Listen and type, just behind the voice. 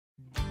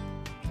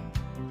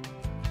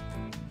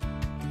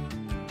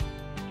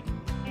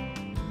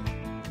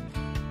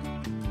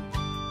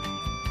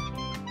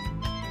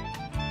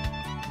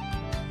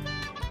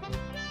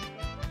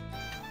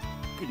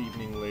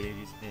evening,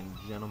 ladies and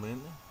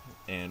gentlemen,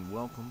 and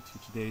welcome to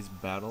today's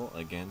battle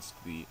against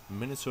the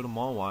Minnesota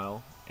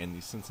Mawile and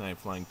the Cincinnati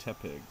Flying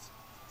Tepigs.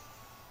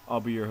 I'll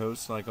be your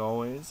host, like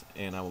always,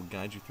 and I will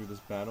guide you through this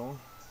battle.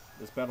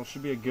 This battle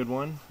should be a good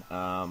one.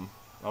 I'll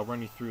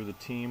run you through the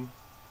team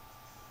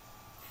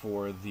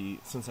for the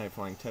Cincinnati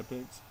Flying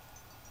Tepigs.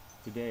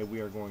 Today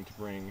we are going to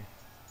bring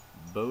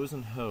Bows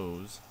and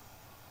Hose,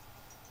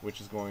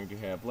 which is going to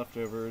have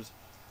leftovers.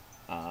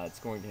 It's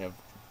going to have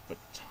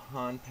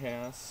Baton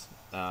Pass,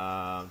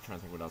 I'm trying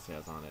to think what else it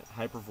has on it.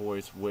 Hyper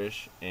Voice,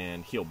 Wish,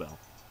 and Heal Bell.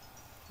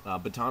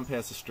 Baton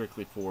Pass is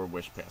strictly for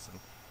Wish passing.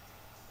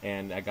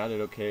 And I got it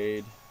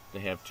okayed to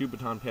have 2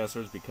 Baton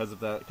Passers because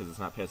of that, because it's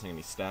not passing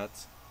any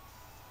stats.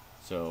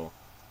 So,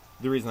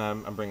 the reason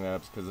I'm bringing that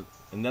up is because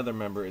another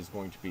member is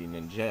going to be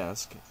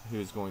Ninjask, who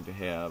is going to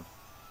have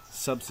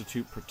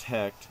Substitute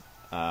Protect,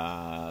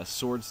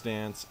 Sword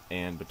Stance,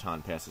 and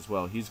Baton Pass as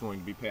well. He's going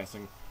to be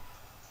passing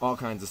all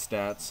kinds of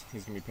stats.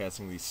 He's going to be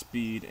passing the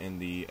speed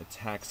and the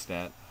attack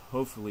stat,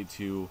 hopefully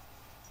to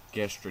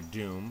Gastra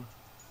Doom,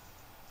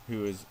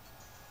 who is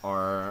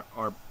our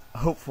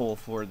hopeful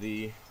for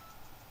the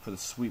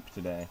sweep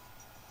today.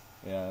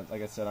 Yeah,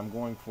 like I said, I'm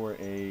going for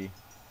a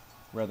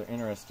rather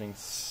interesting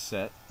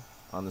set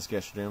on this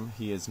Gastra Doom.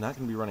 He is not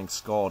going to be running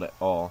Scald at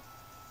all.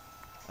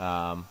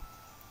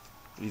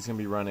 He's going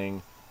to be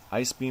running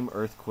Ice Beam,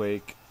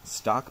 Earthquake,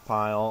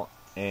 Stockpile,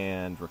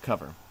 and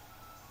Recover.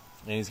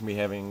 And he's going to be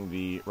having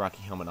the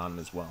Rocky Helmet on him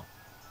as well.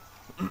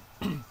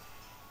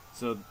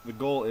 So the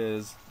goal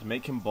is to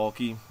make him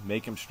bulky,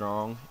 make him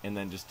strong, and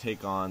then just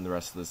take on the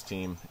rest of this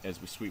team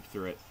as we sweep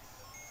through it.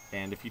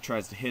 And if he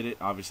tries to hit it,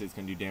 obviously it's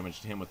going to do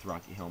damage to him with the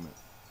Rocky Helmet.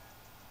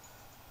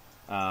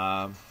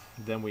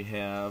 Then we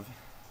have...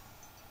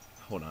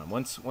 Hold on.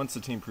 Once the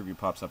team preview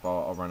pops up,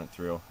 I'll run it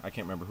through. I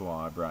can't remember who all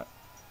I brought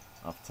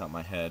off the top of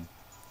my head.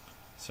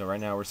 So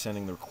right now we're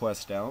sending the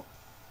request out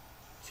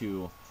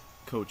to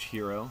Coach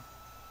Hero.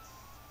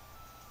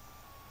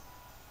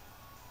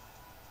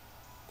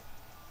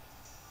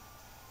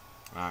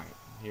 Alright,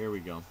 here we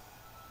go.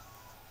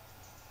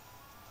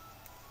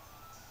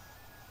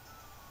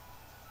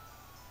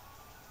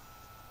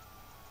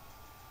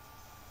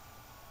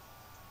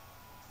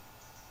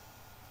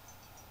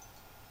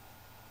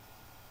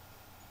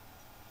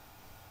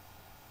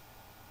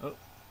 Oh.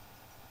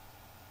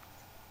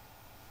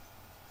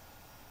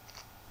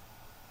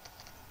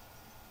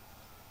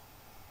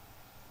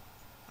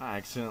 I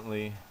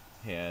accidentally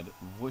had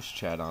voice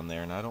chat on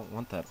there, and I don't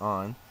want that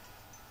on.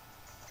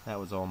 That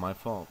was all my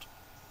fault.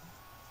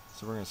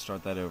 So we're going to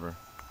start that over.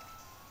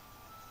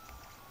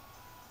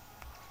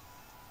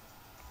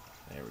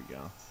 There we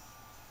go.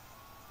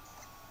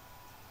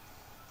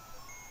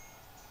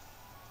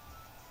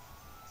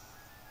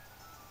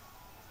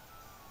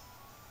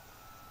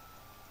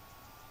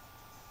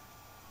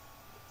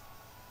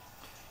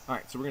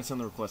 Alright, so we're going to send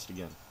the request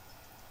again.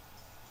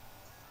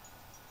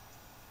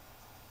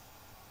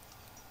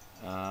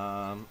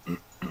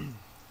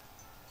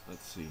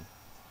 Let's see.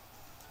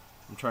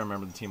 I'm trying to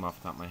remember the team off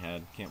the top of my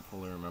head. Can't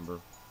fully remember.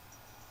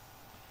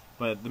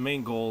 But the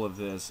main goal of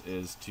this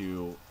is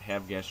to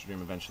have Gastra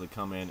Doom eventually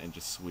come in and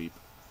just sweep.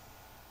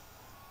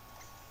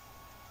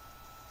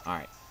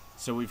 Alright,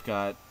 so we've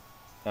got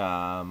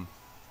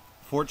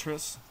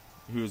Fortress,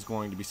 who is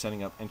going to be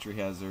setting up entry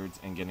hazards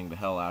and getting the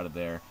hell out of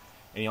there.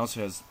 And he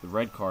also has the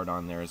red card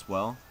on there as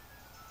well.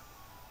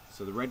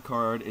 So the red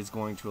card is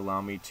going to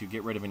allow me to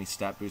get rid of any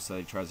stat boost that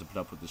he tries to put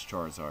up with this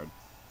Charizard.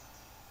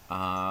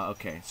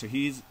 Okay, so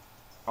he's...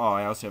 Oh,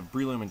 I also have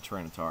Breloom and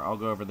Tyranitar. I'll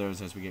go over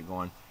those as we get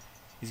going.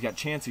 He's got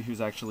Chansey,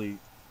 who's actually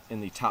in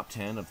the top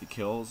 10 of the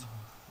kills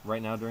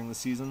right now during the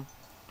season.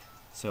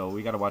 So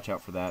we got to watch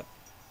out for that.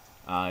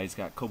 He's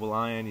got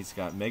Cobalion, he's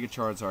got Mega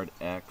Charizard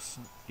X,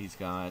 he's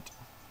got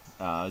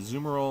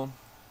Zoomerol,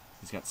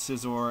 he's got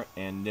Scizor,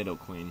 and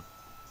Nidoqueen.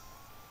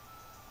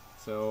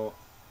 So,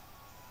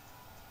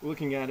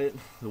 looking at it,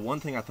 the one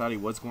thing I thought he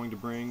was going to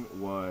bring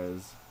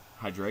was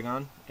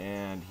Hydreigon,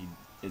 and he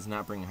is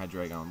not bringing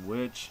Hydreigon,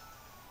 which...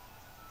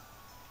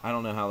 I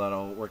don't know how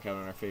that'll work out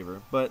in our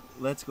favor, but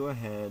let's go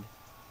ahead.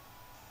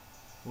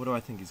 What do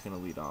I think he's going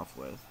to lead off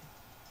with?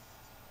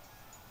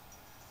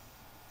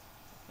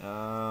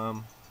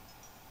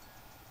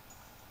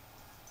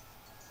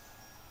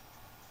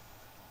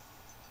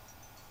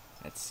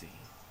 Let's see.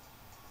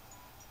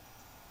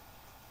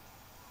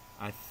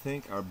 I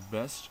think our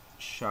best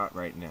shot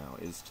right now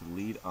is to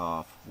lead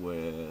off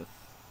with...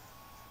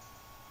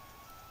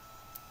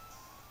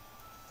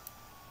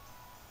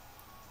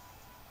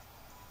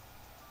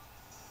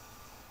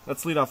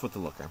 Let's lead off with the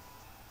Looker.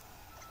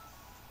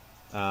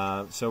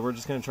 So we're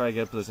just going to try to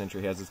get up those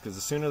entry hazards, because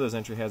the sooner those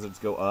entry hazards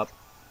go up,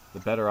 the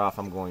better off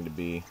I'm going to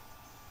be.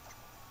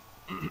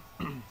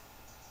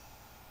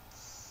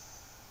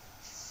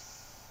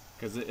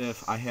 Because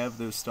if I have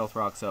those Stealth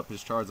Rocks up,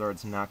 his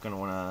Charizard's not going to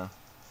want to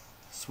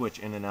switch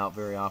in and out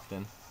very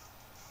often.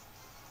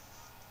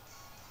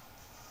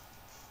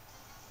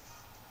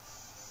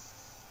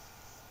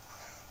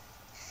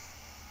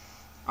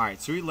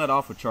 Alright, so we let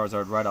off with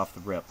Charizard right off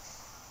the rip.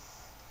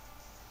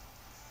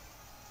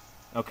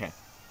 Okay.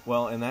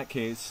 Well, in that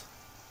case,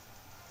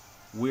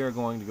 we are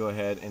going to go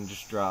ahead and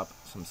just drop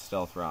some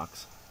Stealth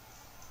Rocks.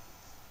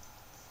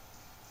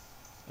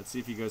 Let's see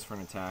if he goes for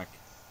an attack.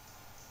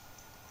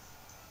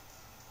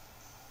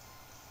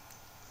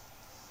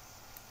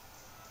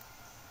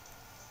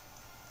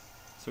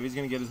 So he's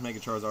going to get his Mega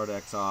Charizard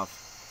X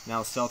off.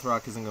 Now Stealth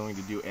Rock isn't going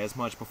to do as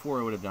much. Before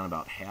it would have done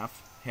about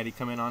half had he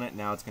come in on it.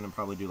 Now it's going to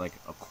probably do like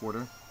a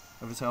quarter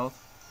of his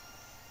health.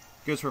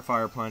 Goes for a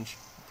Fire Punch.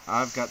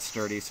 I've got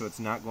Sturdy, so it's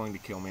not going to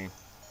kill me.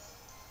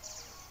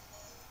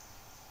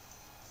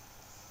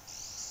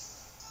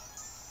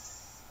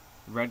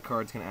 The red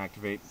card's going to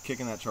activate,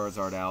 kicking that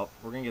Charizard out.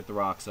 We're going to get the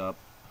rocks up.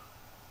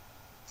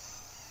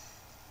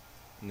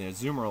 And the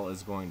Azumarill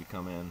is going to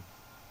come in.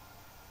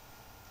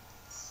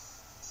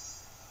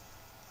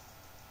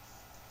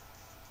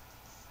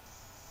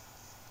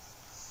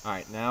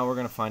 Alright, now we're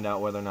going to find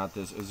out whether or not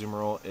this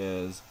Azumarill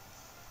is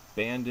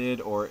banded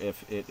or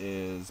if it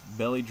is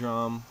Belly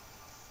Drum.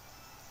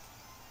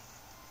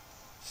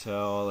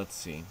 So, let's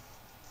see.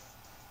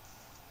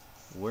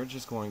 We're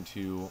just going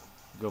to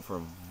go for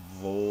a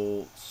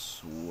Volt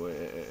Switch.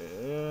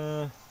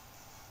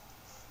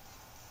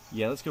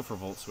 Yeah, let's go for a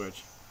Volt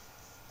Switch.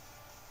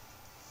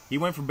 He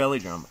went for Belly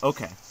Drum.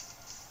 Okay.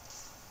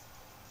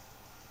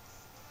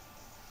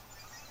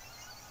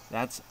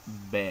 That's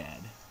bad.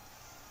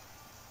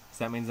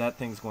 So that means that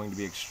thing's going to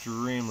be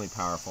extremely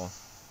powerful.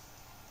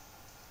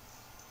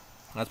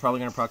 That's probably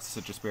going to proc the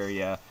Citrus Berry,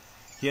 yeah.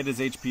 He had his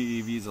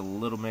HPVs a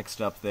little mixed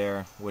up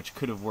there, which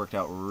could have worked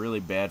out really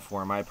bad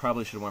for him. I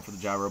probably should have went for the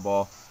Gyro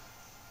Ball,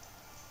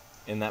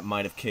 and that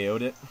might have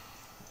KO'd it.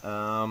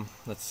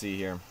 Let's see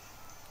here.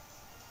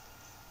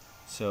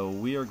 So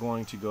we are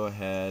going to go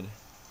ahead.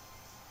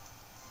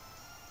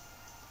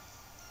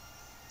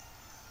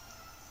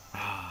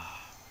 I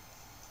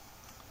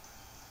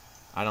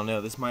don't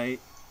know, this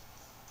might...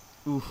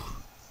 Oof.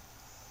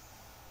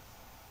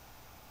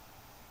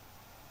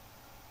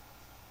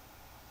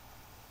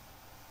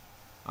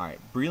 Alright,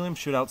 Breloom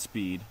should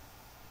outspeed.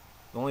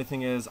 The only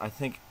thing is, I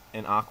think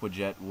an Aqua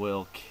Jet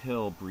will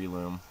kill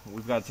Breloom.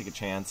 We've got to take a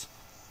chance.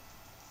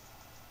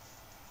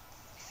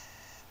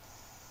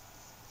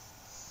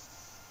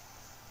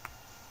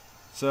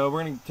 So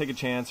we're going to take a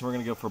chance, and we're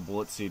going to go for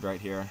Bullet Seed right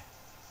here.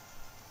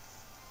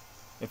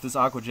 If this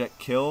Aqua Jet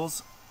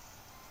kills...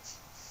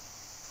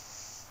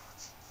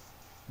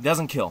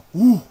 Doesn't kill.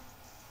 Ooh!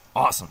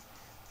 Awesome.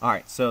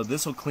 Alright, so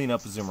this will clean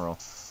up Azumarill.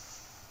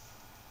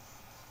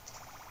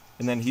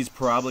 And then he's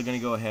probably going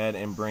to go ahead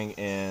and bring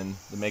in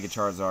the Mega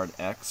Charizard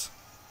X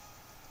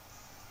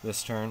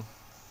this turn.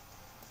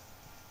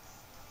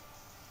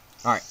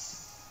 Alright,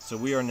 so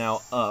we are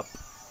now up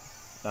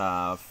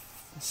 6-5.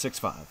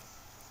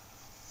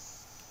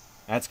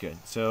 That's good.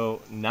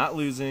 So not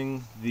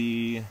losing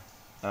the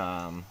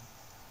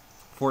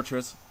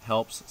Fortress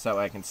helps, so that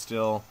way I can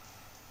still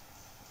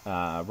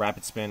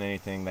rapid spin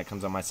anything that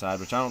comes on my side,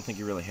 which I don't think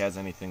he really has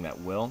anything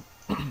that will.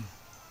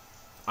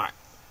 Alright.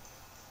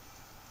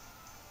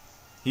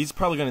 He's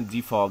probably going to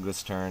defog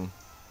this turn,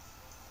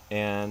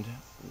 and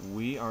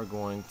we are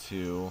going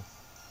to...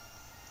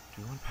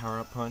 Do you want Power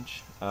Up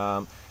Punch?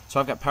 So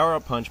I've got Power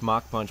Up Punch,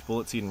 Mach Punch,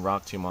 Bullet Seed, and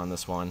Rock Tomb on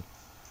this one.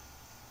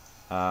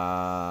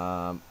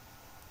 I'm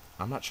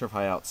not sure if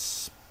I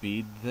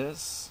outspeed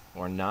this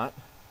or not.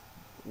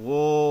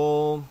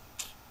 Well,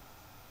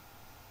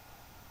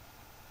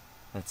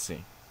 let's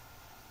see.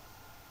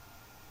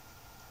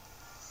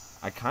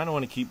 I kind of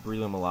want to keep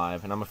Breloom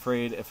alive, and I'm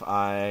afraid if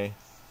I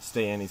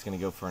stay in, he's going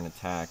to go for an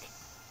attack.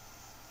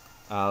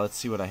 Let's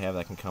see what I have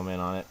that can come in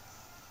on it.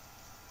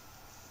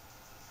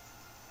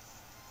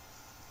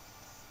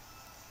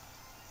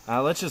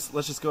 Let's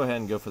just go ahead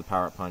and go for the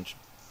Power Up Punch.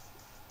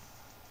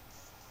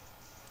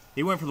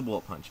 He went for the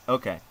Bullet Punch.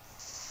 Okay.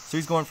 So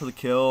he's going for the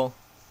kill.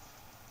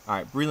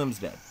 Alright, Breloom's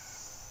dead.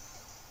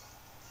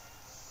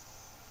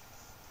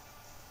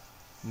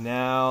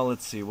 Now,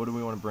 let's see. What do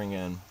we want to bring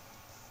in?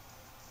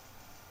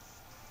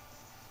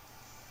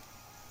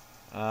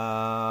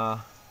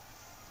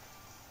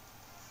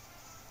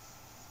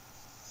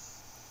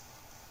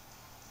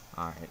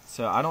 Alright,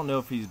 so I don't know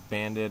if he's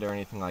banded or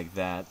anything like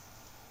that.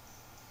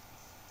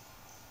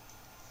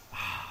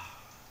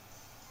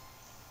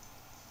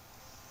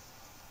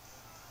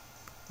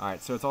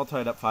 Alright, so it's all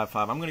tied up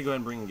 5-5. I'm going to go ahead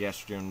and bring in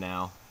Gastrodon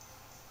now.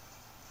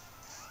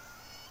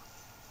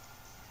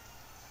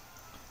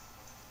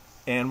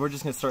 And we're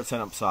just going to start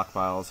setting up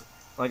stockpiles.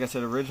 Like I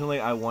said,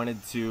 originally I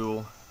wanted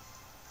to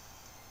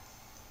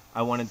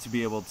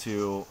be able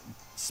to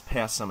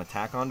pass some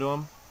attack onto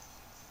him,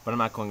 but I'm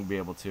not going to be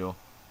able to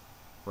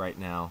right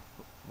now.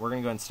 We're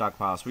going to go ahead and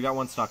stockpile. So we got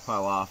one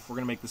stockpile off. We're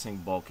going to make this thing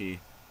bulky.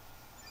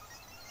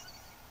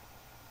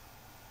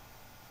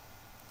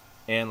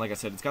 And like I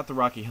said, it's got the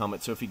Rocky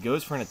Helmet, so if he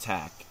goes for an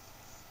attack,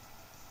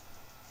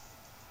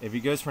 he's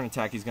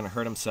going to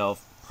hurt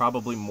himself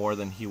probably more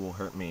than he will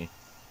hurt me.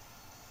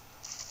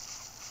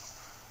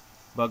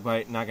 Bug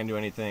Bite, not going to do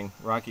anything.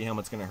 Rocky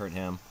Helmet's going to hurt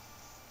him.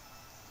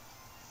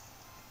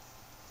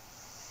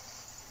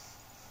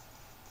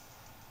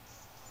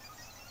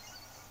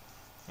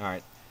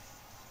 Alright.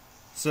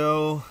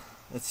 So,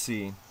 let's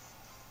see.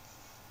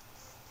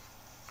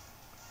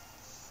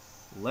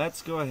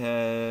 Let's go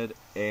ahead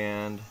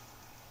and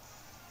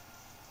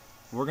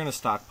we're going to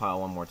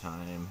stockpile one more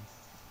time.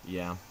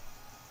 Yeah.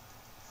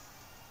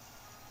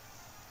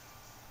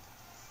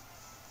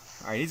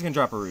 Alright, he's going to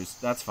drop a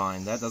roost. That's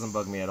fine. That doesn't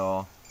bug me at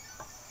all.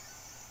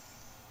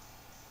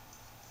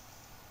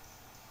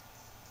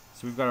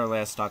 So we've got our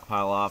last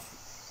stockpile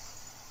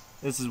off.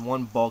 This is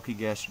one bulky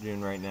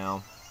Gastrodoon right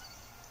now.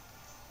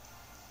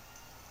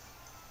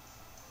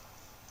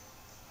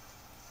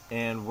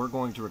 And we're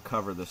going to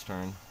recover this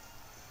turn.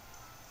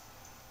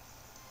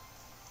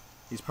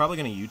 He's probably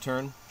going to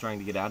U-turn, trying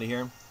to get out of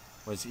here.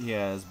 He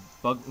has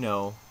Bug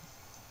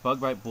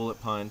Bite,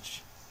 Bullet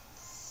Punch,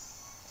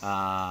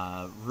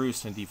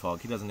 Roost, and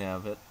Defog. He doesn't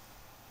have it.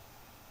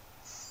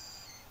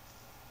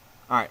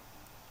 Alright.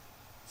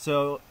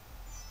 So,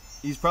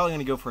 he's probably going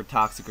to go for a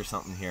Toxic or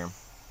something here.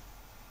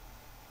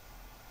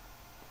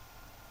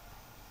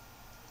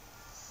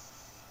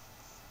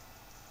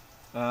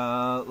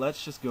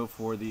 Let's just go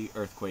for the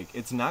Earthquake.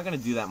 It's not going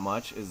to do that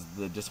much, is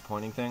the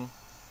disappointing thing.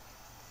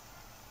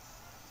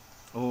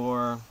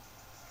 Or,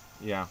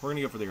 yeah, we're going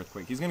to go for the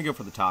Earthquake. He's going to go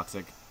for the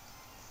Toxic.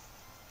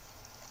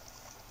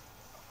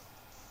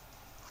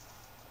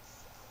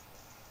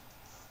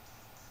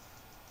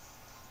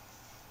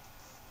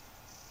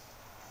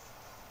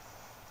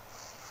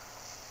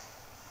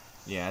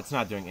 Yeah, it's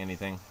not doing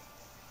anything.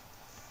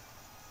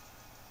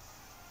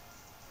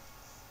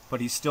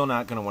 But he's still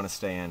not going to want to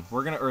stay in.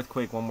 We're going to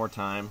Earthquake one more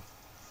time.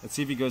 Let's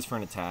see if he goes for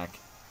an attack.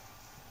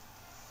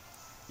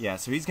 Yeah,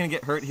 so he's going to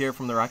get hurt here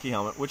from the Rocky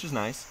Helmet, which is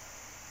nice.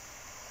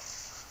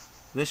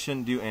 This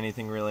shouldn't do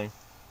anything, really.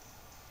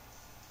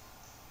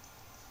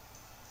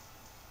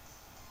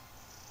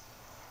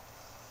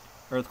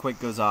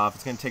 Earthquake goes off.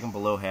 It's going to take him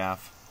below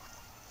half.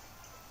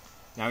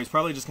 Now, he's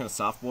probably just going to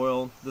Soft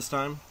Boil this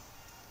time.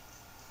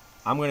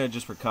 I'm going to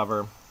just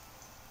recover.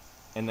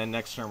 And then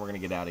next turn, we're going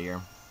to get out of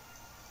here.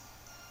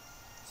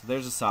 So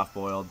there's a Soft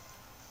Boiled.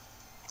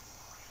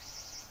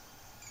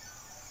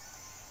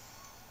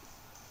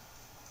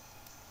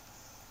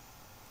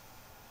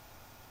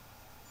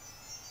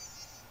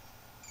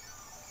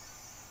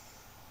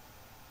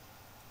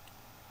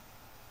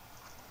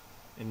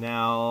 And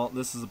now,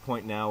 this is the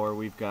point now where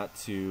we've got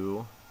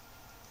to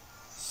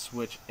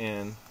switch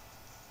in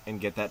and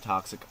get that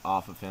Toxic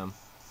off of him.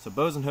 So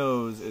Bows and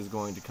Hose is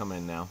going to come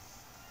in now.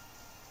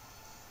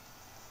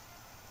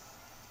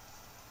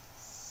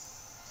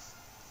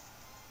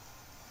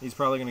 He's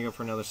probably going to go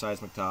for another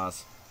Seismic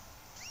Toss.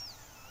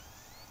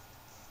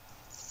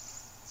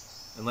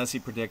 Unless he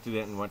predicted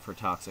it and went for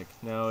Toxic.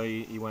 No,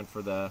 he went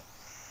for the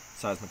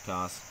Seismic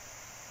Toss.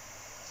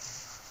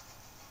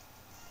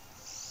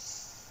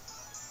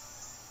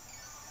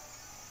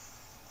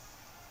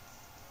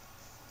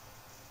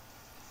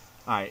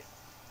 Alright,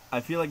 I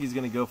feel like he's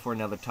going to go for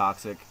another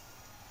Toxic.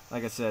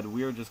 Like I said,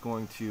 we're just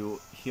going to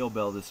Heal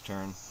Bell this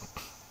turn.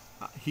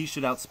 He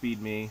should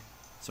outspeed me,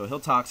 so he'll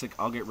Toxic,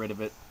 I'll get rid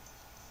of it.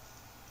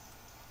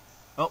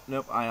 Oh,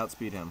 nope, I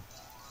outspeed him.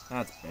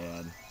 That's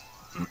bad.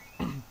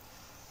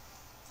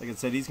 Like I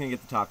said, he's going to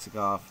get the Toxic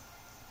off.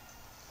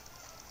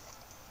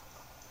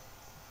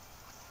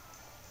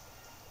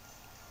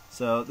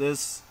 So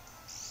this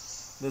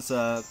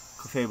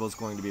Clefable is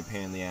going to be a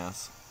pain in the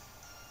ass.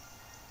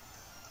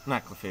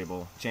 Not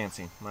Clefable,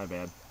 Chansey, my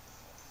bad.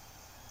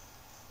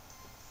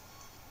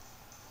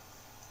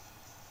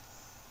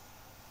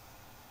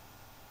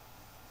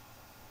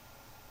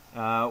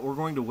 We're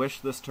going to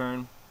Wish this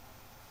turn.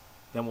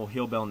 Then we'll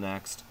Heal Bell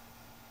next.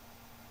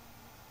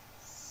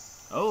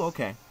 Oh,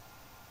 okay.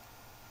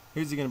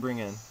 Who's he going to bring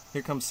in?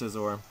 Here comes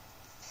Scizor.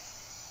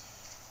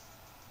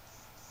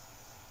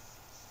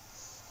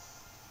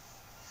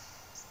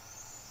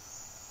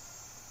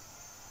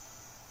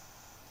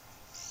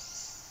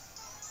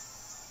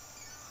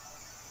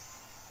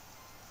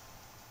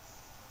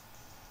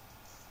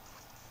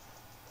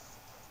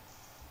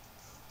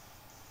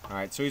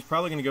 Alright, so he's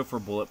probably going to go for a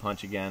Bullet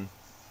Punch again.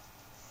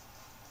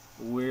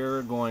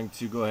 We're going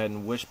to go ahead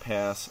and Wish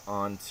Pass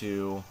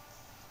onto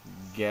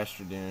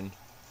Gastrodoon.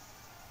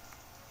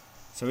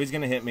 So he's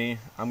going to hit me.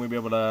 I'm going to be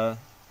able to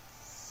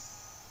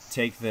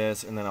take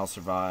this, and then I'll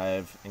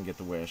survive and get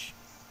the Wish.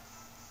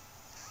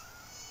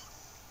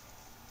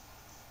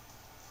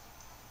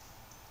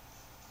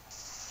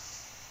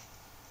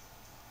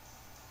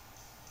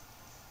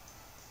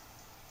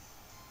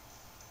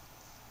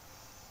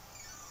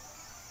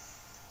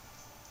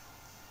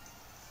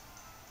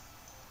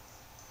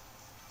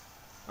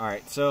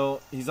 Alright,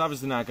 so he's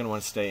obviously not going to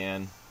want to stay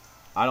in.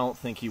 I don't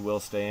think he will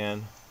stay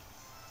in.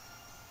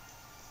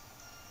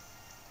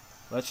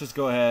 Let's just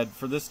go ahead.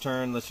 For this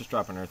turn, let's just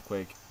drop an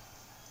Earthquake.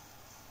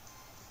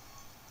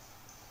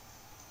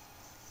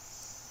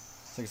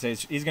 So like I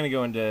say, he's going to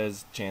go into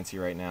his Chansey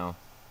right now.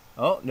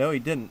 Oh, no, he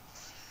didn't.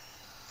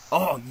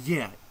 Oh,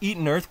 yeah, eat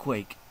an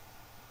Earthquake.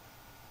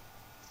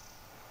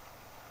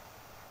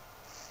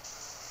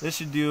 This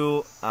should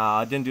do,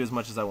 didn't do as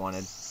much as I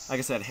wanted. Like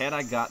I said, had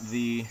I got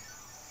the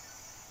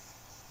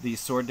the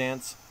sword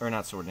dance, or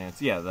not sword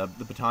dance, yeah, the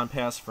baton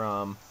pass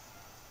from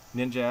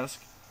Ninjask,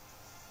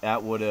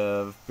 that would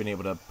have been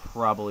able to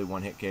probably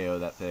one-hit KO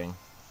that thing.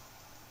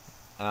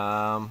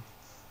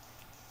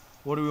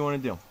 What do we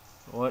want to do?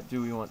 What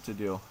do we want to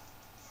do?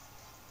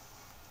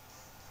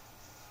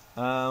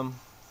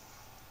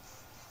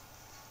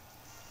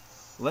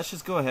 Let's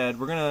just go ahead.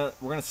 We're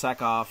gonna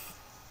sack off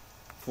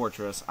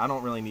Fortress. I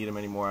don't really need him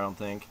anymore, I don't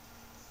think.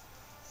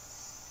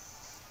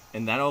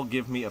 And that'll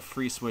give me a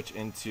free switch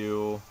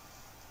into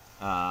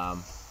my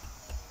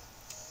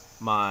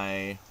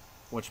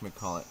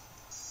whatchamacallit,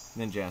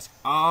 Ninjask.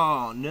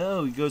 Oh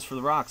no, he goes for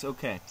the rocks.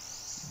 Okay,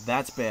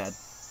 that's bad.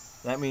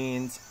 That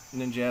means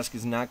Ninjask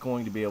is not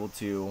going to be able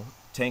to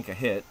tank a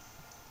hit.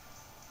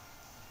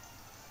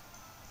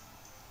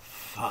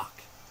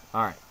 Fuck.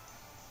 Alright.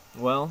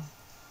 Well,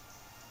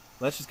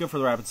 let's just go for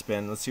the rapid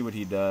spin. Let's see what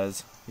he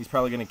does. He's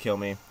probably going to kill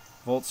me.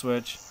 Volt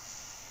switch.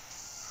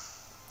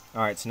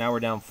 Alright, so now we're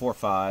down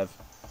 4-5.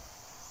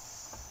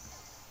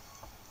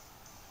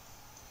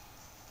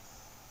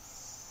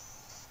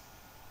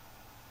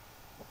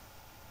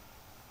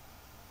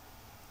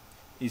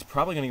 He's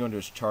probably going to go into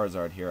his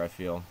Charizard here, I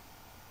feel.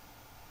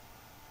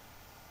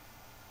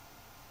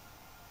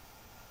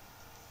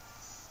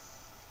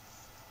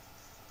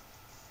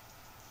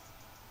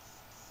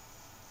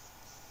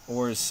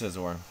 Or his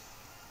Scizor.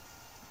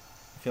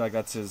 I feel like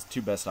that's his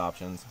two best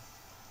options.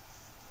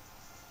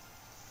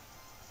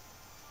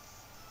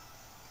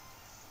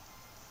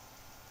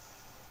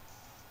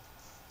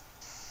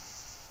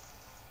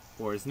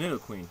 Or his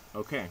Nidoqueen.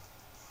 Okay.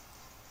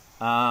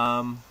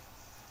 I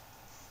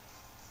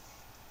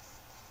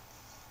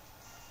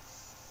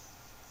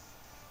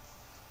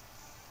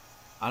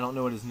don't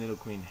know what his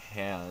Nidoqueen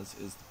has,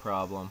 is the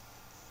problem.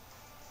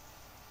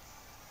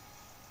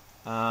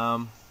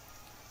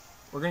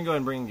 We're going to go ahead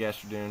and bring in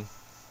Gastrodon.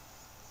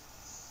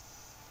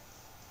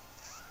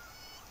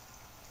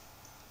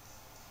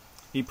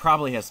 He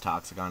probably has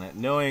Toxic on it.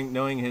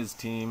 Knowing his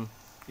team,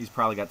 he's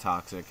probably got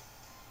Toxic,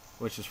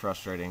 which is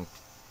frustrating.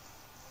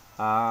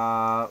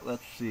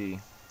 Let's see.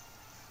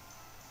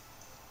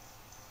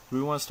 Do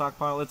we want to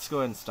stockpile? Let's go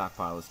ahead and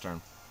stockpile this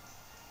turn.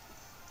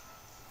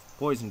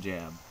 Poison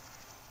Jab.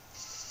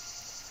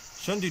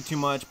 Shouldn't do too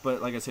much,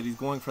 but like I said, he's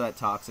going for that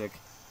Toxic.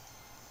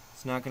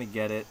 He's not going to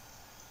get it.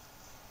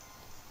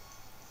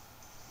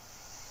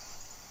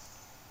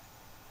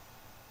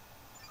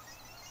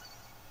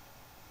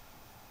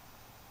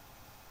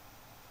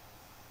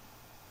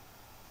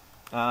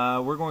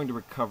 We're going to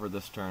recover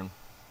this turn.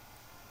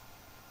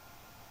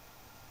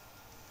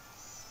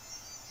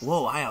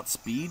 Whoa, I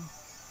outspeed?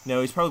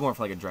 No, he's probably going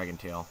for like a Dragon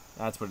Tail.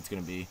 That's what it's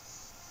going to be.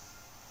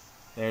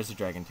 There's the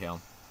Dragon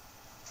Tail.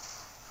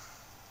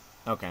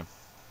 Okay.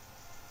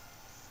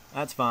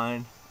 That's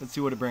fine. Let's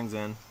see what it brings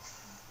in.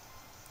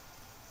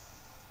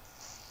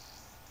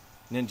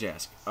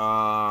 Ninjask.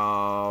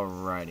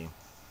 Alrighty.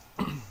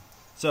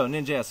 So,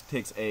 Ninjask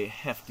takes a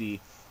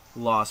hefty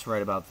loss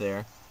right about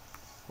there.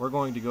 We're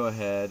going to go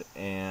ahead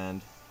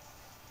and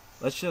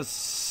let's just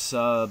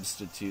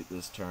substitute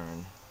this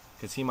turn,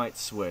 because he might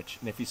switch.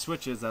 And if he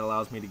switches, that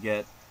allows me to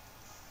get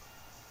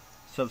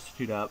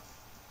substitute up.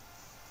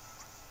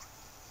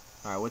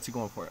 Alright, what's he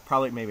going for?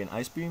 Probably maybe an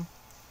Ice Beam?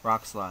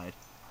 Rock Slide.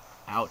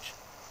 Ouch.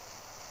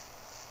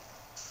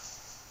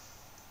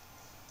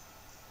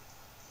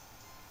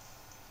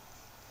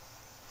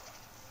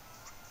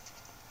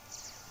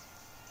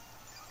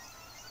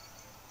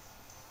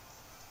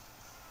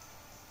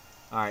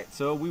 Alright,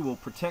 so we will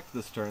protect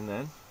this turn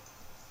then.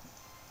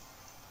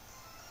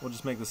 We'll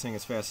just make this thing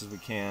as fast as we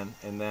can,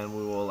 and then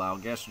we will allow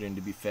Gastrodon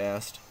to be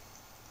fast.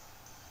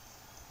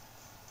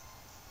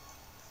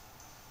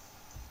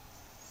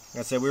 Like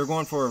I said, we were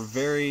going for a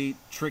very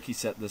tricky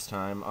set this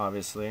time,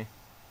 obviously.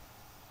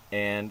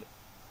 And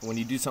when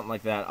you do something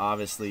like that,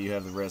 obviously you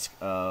have the risk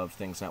of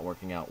things not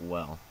working out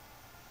well.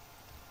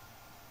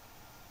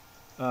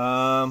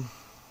 I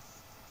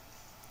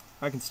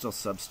can still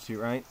substitute,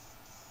 right?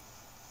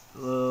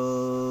 Let's...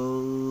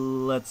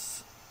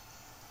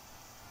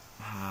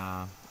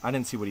 I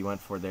didn't see what he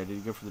went for there. Did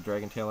he go for the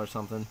Dragon Tail or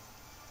something?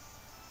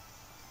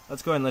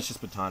 Let's go ahead and let's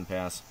just Baton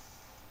Pass.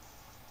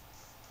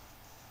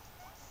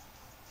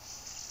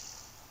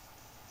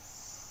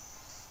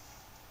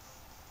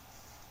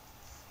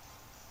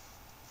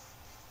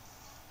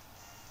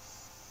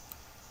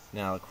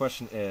 Now the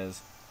question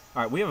is,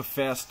 alright, we have a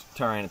fast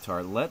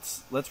Tyranitar.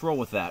 Let's roll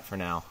with that for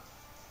now.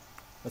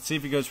 Let's see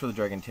if he goes for the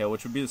Dragon Tail,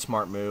 which would be the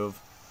smart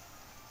move.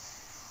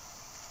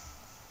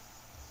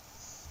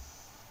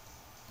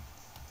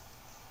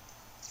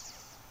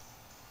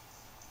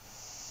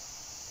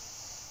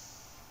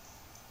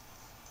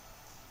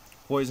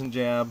 Poison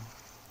Jab.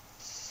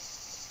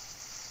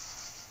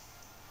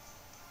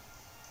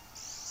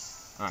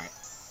 Alright.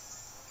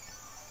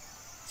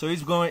 So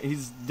he's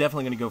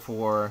definitely going to go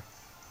for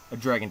a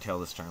Dragon Tail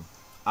this turn.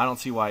 I don't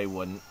see why he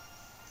wouldn't.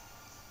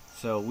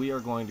 So we are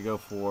going to go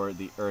for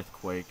the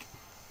Earthquake,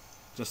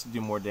 just to do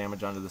more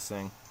damage onto this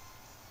thing.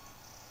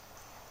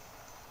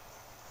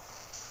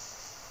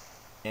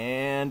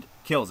 And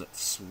kills it.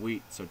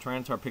 Sweet. So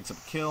Tyranitar picks up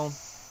a kill.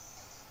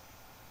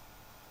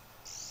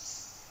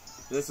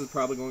 This is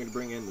probably going to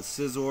bring in the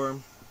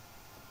Scizor,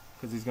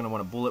 because he's going to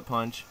want a Bullet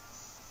Punch.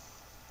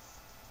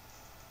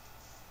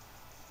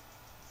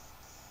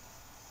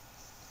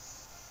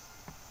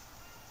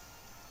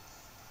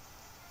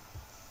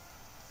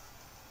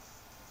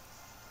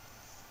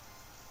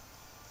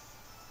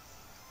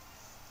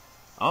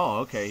 Oh,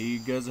 okay, he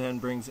goes ahead and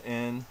brings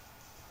in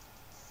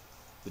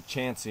the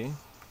Chansey.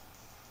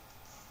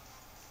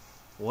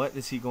 What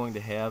is he going to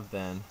have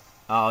then?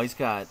 Oh, he's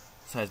got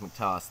Seismic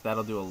Toss.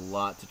 That'll do a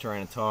lot to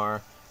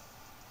Tyranitar.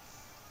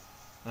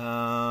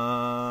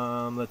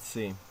 Let's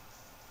see.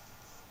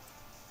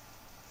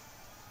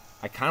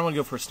 I kind of want to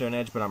go for a Stone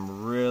Edge, but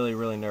I'm really,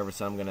 really nervous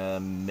that I'm going to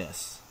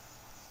miss.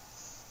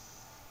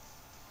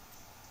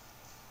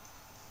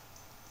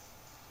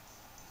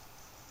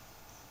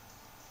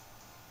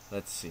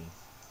 Let's see.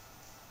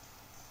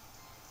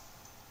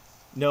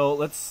 No,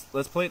 let's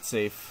play it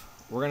safe.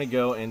 We're going to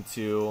go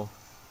into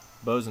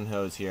Bows and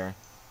Hose here.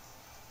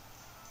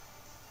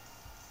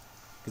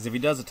 Because if he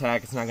does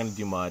attack, it's not going to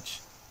do much.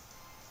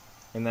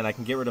 And then I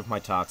can get rid of my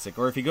Toxic.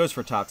 Or if he goes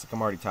for Toxic,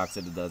 I'm already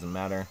Toxic, it doesn't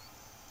matter.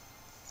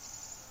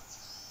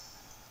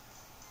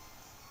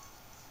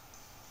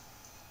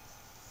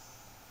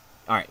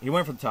 Alright, he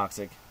went for the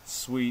Toxic.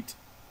 Sweet.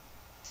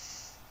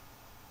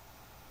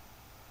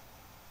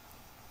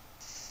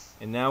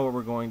 And now what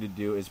we're going to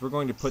do is we're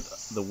going to put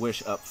the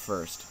Wish up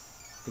first.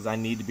 Because I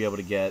need to be able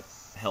to get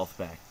health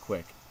back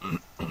quick.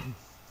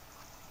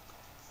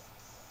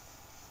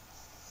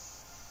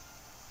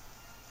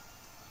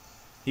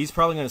 He's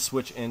probably going to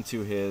switch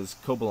into his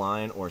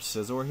Cobalion or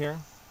Scizor here.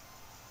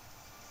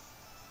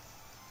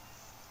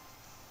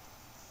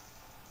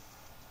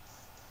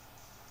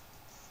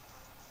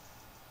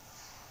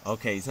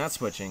 Okay, he's not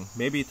switching.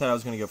 Maybe he thought I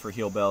was going to go for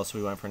Heal Bell, so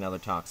he went for another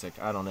Toxic.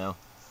 I don't know.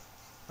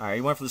 Alright,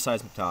 he went for the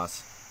Seismic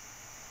Toss.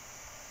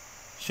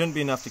 Shouldn't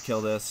be enough to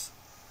kill this.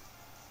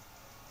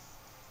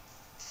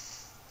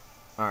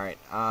 Alright,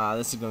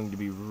 this is going to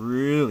be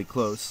really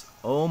close.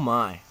 Oh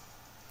my.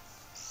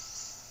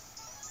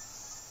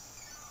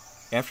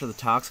 After the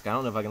Toxic, I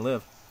don't know if I can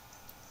live.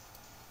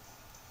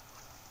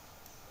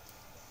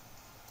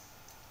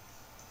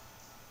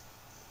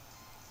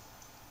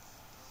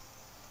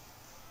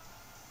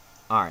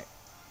 Alright.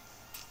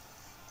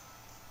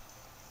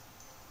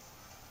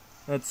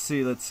 Let's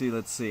see.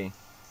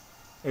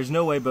 There's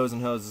no way Bows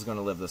and Hose is going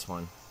to live this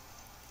one.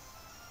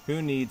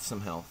 Who needs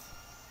some health?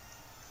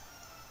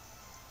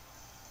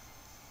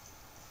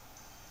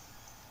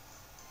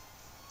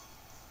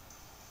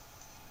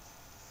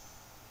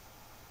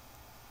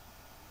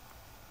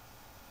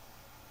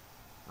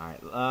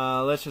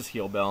 Alright, let's just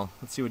Heal Bell.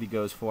 Let's see what he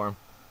goes for.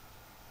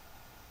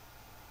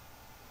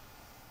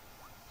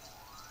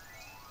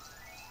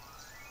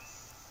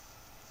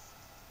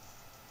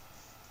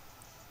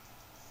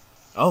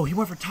 Oh, he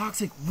went for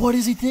Toxic. What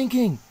is he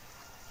thinking?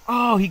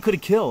 Oh, he could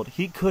have killed.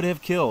 He could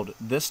have killed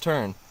this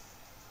turn.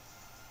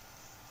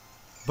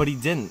 But he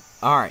didn't.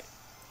 Alright.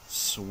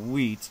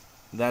 Sweet.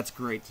 That's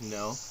great to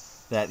know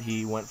that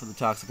he went for the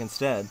Toxic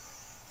instead.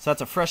 So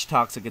that's a fresh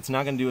Toxic. It's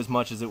not going to do as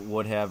much as it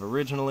would have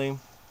originally.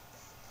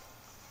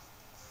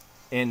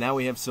 And now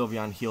we have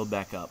Sylveon healed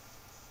back up.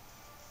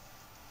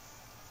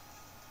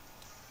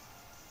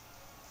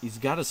 He's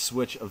got to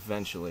switch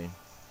eventually.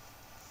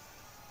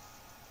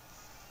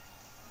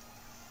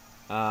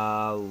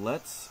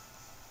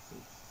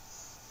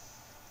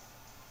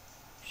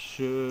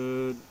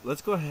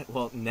 Let's go ahead.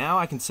 Well, now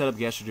I can set up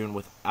Gastrodon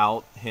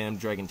without him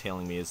Dragon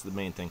Tailing me is the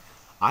main thing.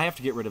 I have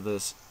to get rid of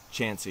this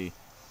Chansey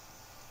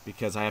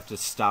because I have to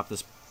stop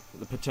the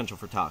potential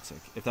for Toxic.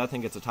 If that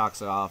thing gets a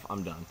Toxic off,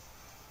 I'm done.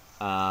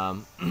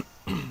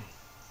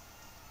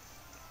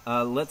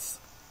 Let's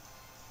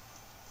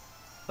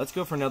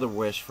go for another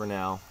Wish for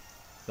now.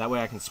 That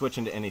way I can switch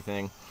into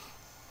anything.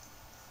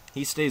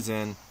 He stays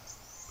in.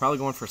 Probably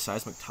going for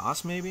Seismic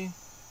Toss, maybe?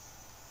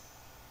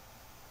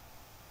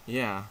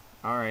 Yeah,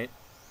 alright.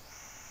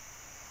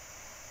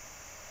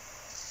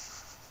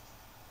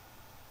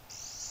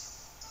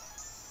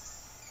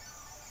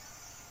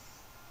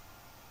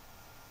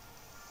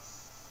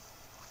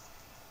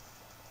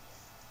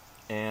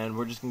 And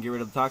we're just going to get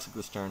rid of the Toxic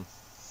this turn.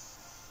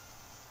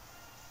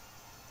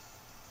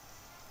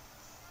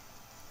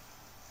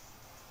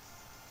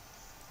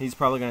 He's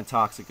probably going to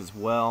Toxic as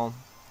well.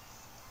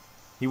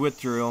 He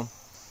withdrew.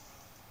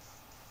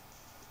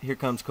 Here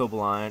comes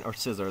Cobalion, or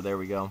Scizor, there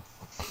we go.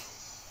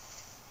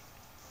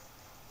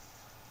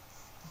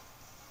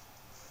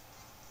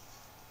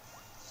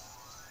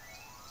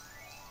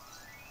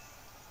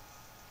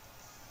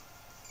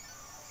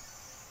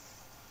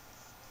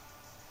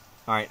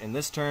 Alright, in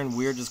this turn,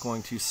 we're just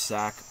going to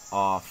sack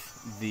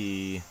off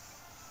the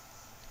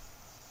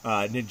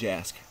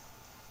Ninjask.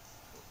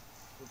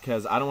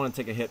 Because I don't want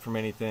to take a hit from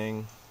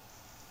anything.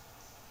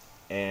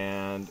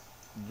 And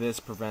this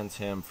prevents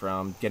him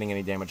from getting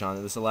any damage on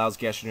it. This allows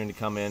Gastrodon to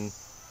come in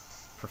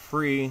for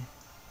free.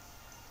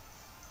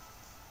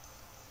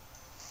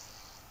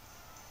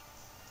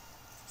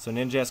 So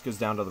Ninjask goes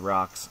down to the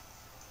rocks.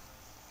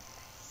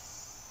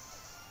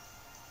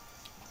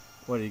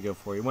 What did he go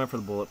for? He went for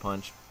the Bullet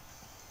Punch.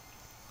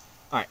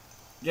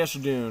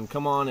 Geshadoon,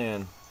 come on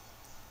in.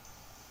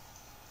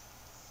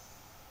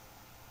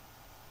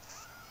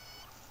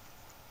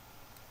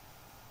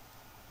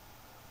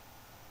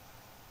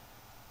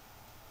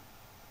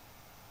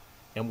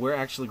 And we're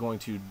actually going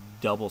to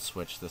double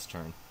switch this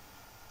turn.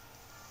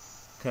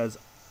 Because,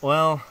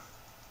 well,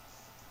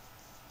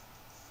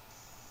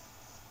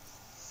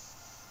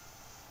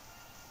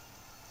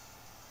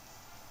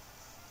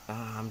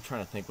 I'm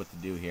trying to think what to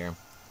do here.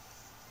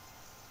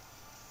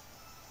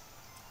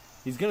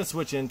 He's going to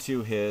switch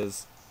into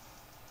his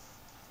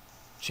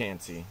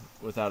Chansey,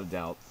 without a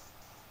doubt.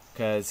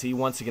 Because he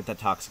wants to get that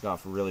Toxic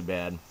off really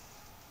bad.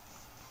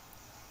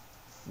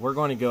 We're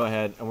going to go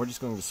ahead and we're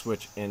just going to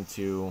switch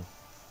into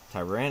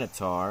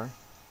Tyranitar.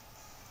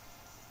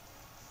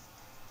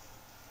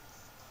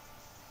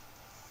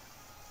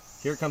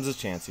 Here comes his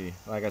Chansey,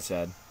 like I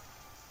said.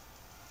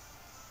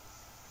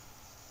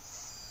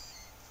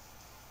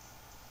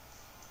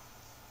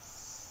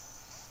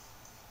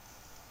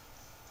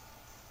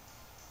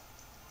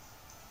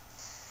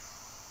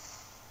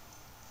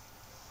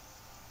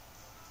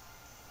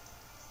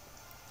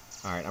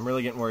 Alright, I'm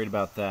really getting worried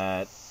about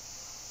that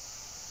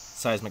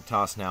Seismic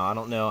Toss now. I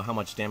don't know how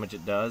much damage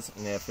it does,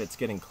 and if it's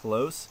getting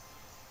close,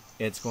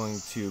 it's going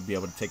to be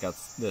able to take out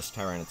this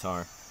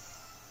Tyranitar.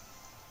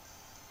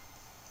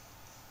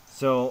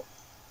 So,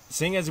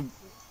 seeing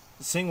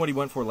what he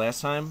went for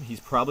last time, he's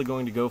probably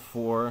going to go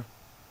for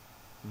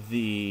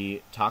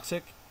the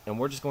Toxic, and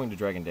we're just going to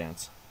Dragon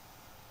Dance.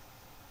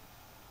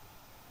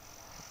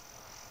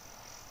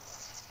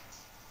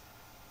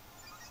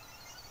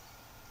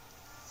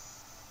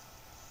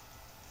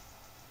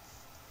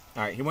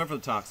 Alright, he went for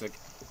the Toxic.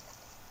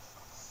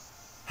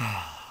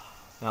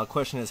 Now the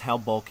question is, how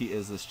bulky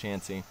is this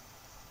Chansey?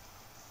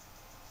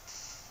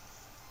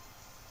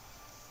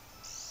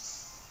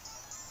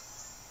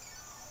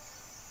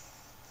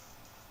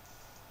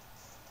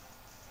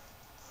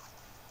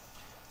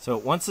 So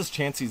once this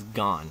Chansey's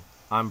gone,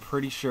 I'm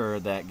pretty sure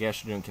that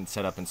Geshadoon can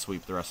set up and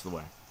sweep the rest of the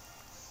way.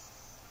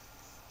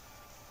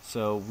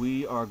 So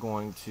we are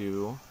going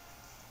to...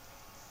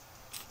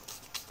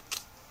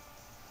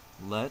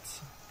 let's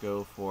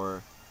go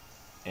for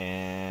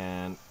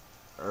an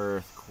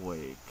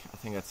Earthquake. I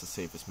think that's the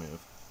safest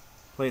move.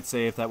 Play it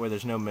safe, that way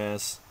there's no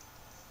miss.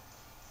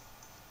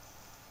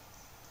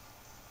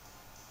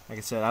 Like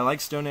I said, I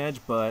like Stone Edge,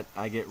 but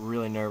I get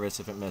really nervous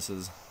if it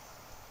misses.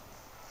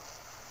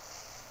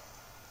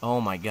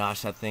 Oh my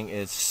gosh, that thing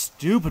is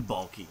stupid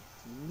bulky.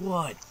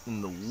 What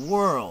in the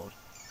world?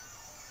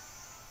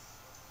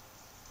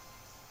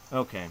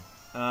 Okay.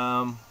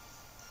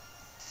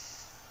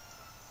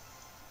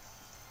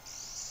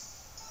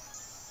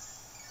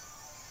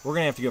 We're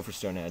going to have to go for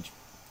Stone Edge.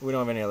 We don't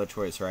have any other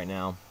choice right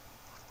now.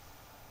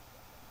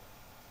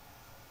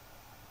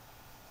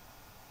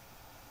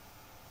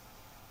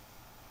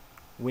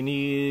 We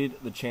need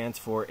the chance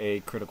for a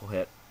critical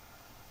hit.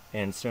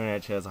 And Stone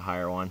Edge has a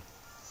higher one.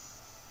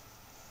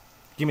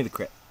 Give me the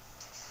crit.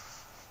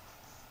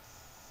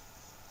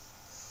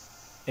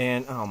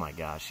 And, oh my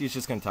gosh, he's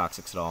just going to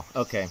Toxics it all.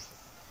 Okay.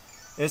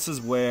 This is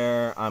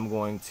where I'm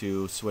going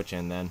to switch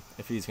in then,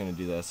 if he's going to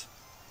do this.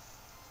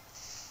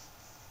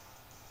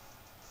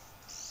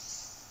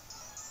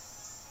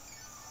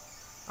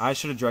 I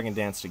should have Dragon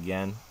Danced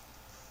again.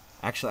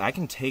 Actually, I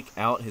can take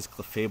out his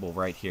Clefable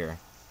right here.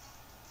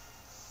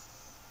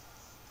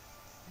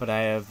 But I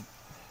have...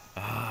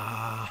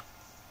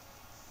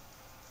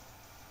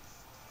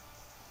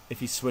 If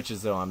he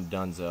switches, though, I'm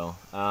donezo.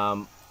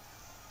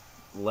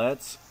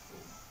 Let's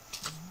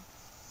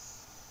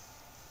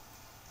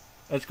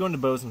go into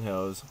Bows and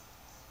Hose.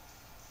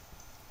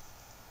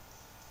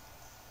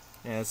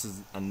 Yeah, this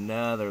is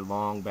another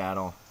long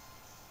battle.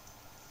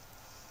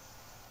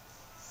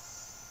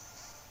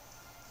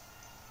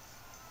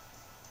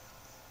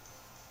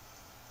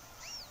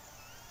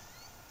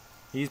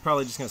 He's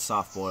probably just going to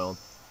soft boil.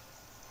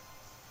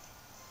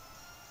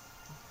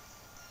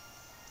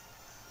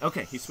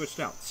 Okay, he switched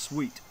out.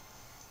 Sweet.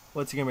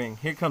 What's he going to bring?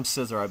 Here comes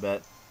Scissor, I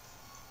bet.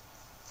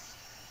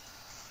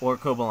 Or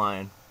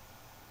Cobalion.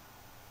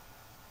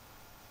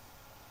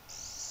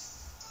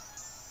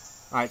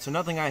 Alright, so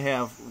nothing I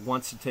have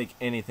wants to take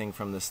anything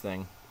from this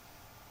thing.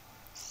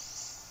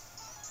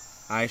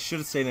 I should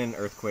have stayed in an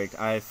Earthquake.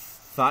 I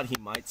thought he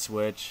might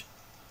switch.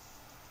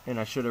 And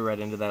I should have read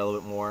into that a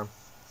little bit more.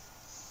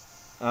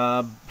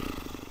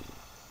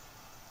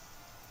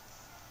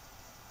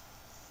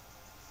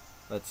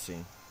 Let's see.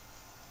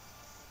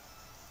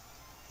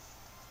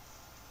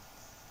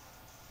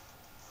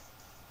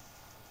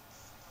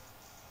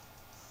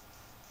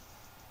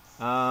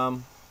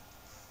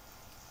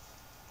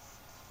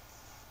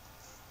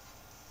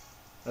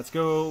 Let's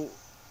go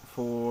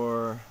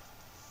for...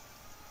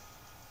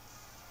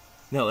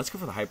 No, let's go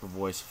for the Hyper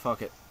Voice.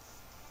 Fuck it.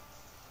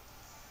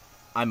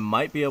 I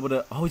might be able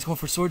to... Oh, he's going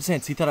for Sword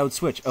Dance. He thought I would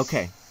switch.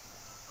 Okay.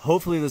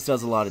 Hopefully this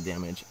does a lot of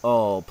damage.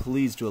 Oh,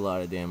 please do a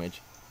lot of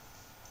damage.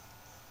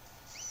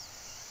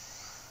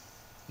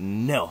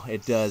 No,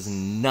 it does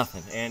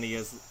nothing. And he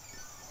is...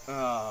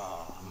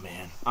 Oh,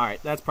 man.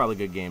 Alright, that's probably a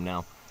good game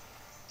now.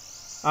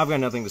 I've got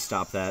nothing to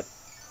stop that.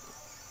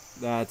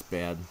 That's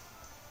bad.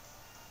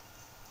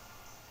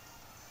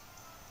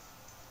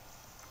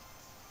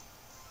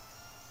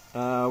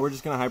 We're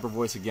just gonna Hyper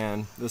Voice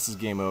again. This is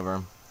game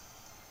over.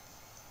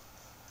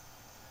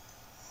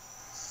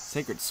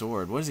 Sacred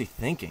Sword. What is he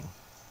thinking?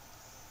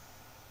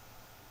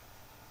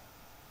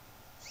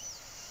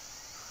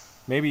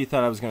 Maybe he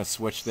thought I was gonna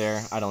switch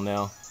there. I don't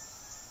know.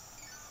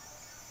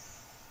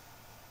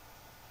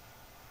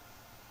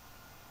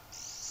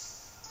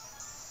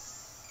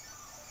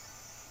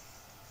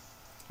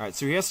 Alright,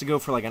 so he has to go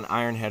for like an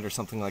Iron Head or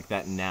something like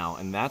that now,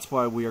 and that's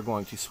why we are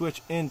going to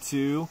switch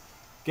into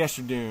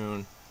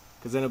Gastrodon,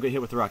 because then he'll get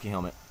hit with the Rocky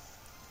Helmet.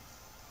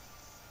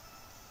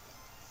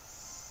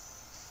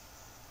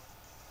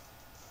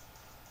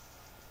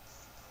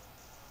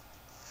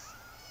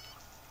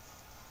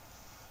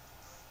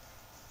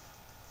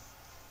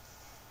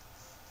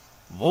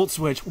 Volt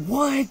Switch.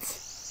 What?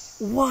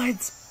 What?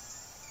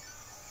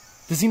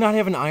 Does he not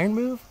have an Iron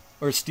move?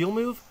 Or a Steel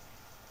move?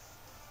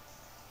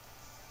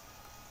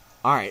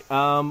 Alright,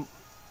 what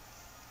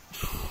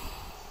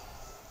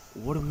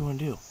do we want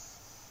to do?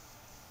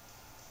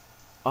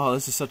 Oh,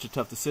 this is such a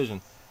tough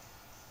decision.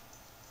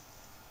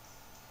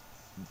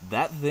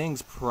 That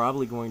thing's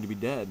probably going to be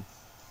dead.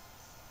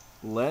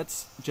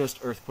 Let's just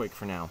Earthquake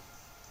for now.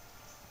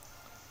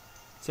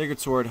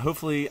 Sacred Sword,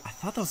 hopefully... I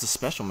thought that was a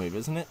special move,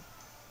 isn't it?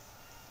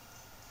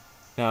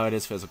 No, it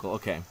is physical.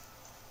 Okay.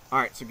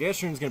 Alright, so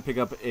Gastrodon's going to pick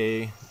up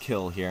a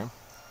kill here.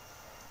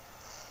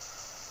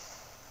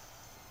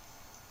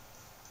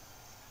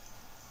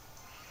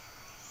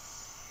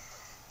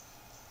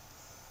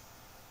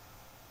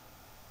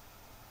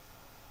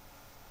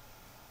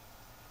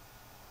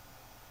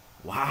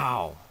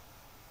 Wow.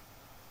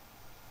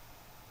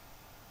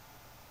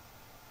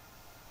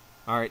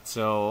 Alright,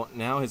 so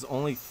now his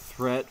only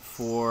threat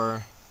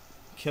for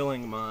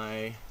killing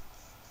my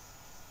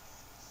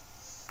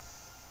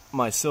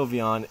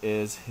Sylveon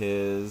is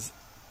his...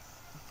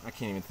 I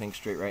can't even think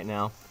straight right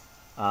now.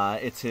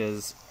 It's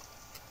his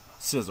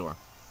Scizor.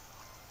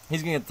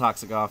 He's going to get the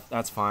Toxic off.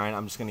 That's fine.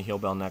 I'm just going to Heal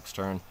Bell next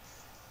turn.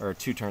 Or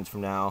 2 turns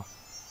from now.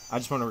 I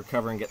just want to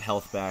recover and get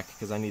health back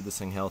because I need this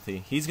thing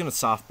healthy. He's going to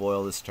Soft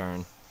Boil this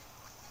turn.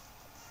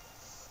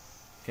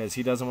 Because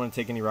he doesn't want to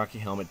take any Rocky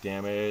Helmet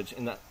damage.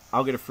 And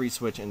I'll get a free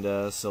switch into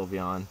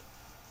Sylveon.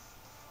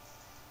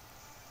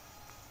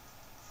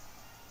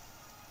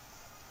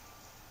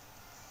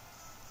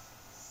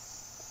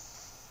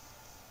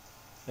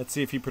 Let's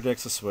see if he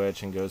predicts a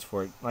switch and goes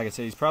for it. Like I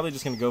said, he's probably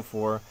just going to go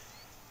for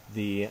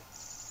the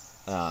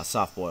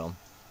Soft Boil.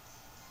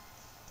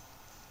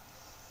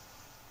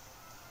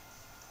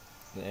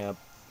 Yep,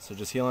 so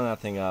just healing that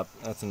thing up.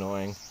 That's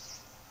annoying.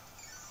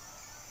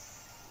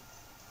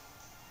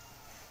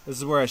 This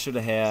is where I should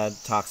have had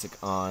Toxic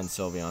on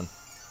Sylveon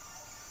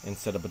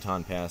instead of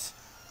Baton Pass.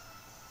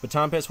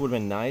 Baton Pass would have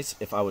been nice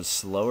if I was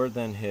slower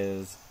than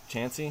his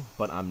Chansey,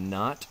 but I'm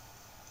not.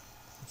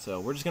 So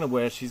we're just going to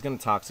wish. He's going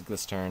to Toxic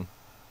this turn.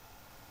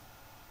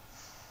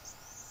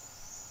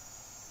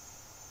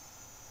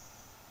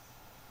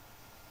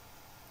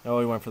 Oh,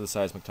 he went for the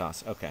Seismic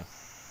Toss. Okay.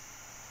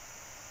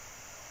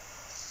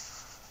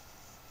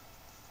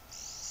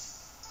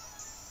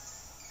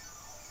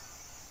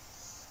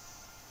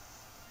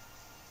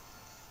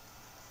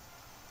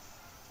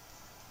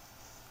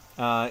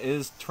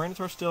 Is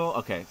Tyranitar still?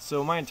 Okay,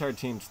 so my entire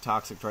team's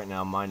Toxic right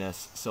now,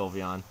 minus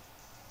Sylveon.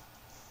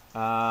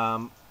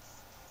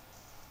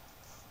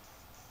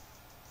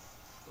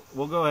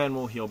 We'll go ahead and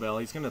we'll Heal Bell.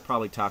 He's going to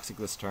probably Toxic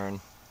this turn.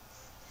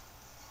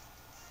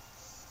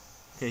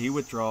 Okay, he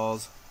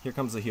withdraws. Here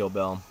comes the Heal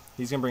Bell.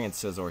 He's going to bring in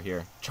Scizor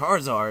here.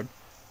 Charizard?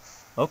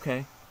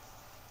 Okay.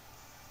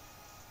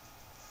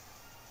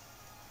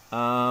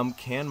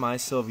 Can my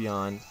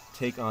Sylveon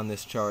take on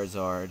this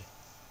Charizard?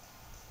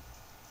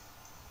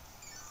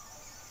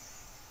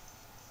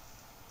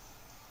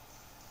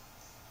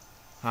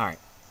 Alright.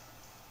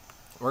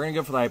 We're going to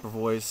go for the Hyper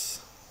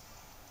Voice.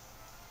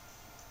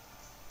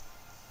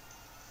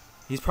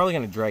 He's probably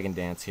going to Dragon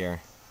Dance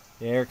here.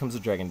 Yeah, here comes the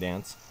Dragon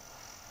Dance.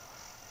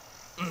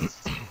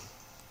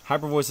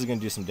 Hyper Voice is going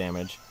to do some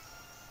damage.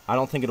 I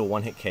don't think it'll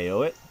one-hit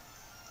KO it.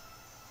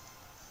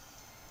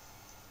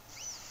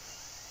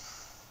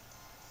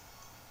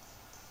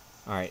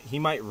 Alright, he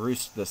might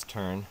Roost this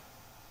turn,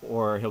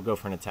 or he'll go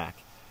for an attack.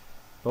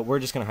 But we're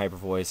just going to Hyper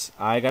Voice.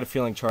 I got a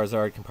feeling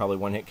Charizard can probably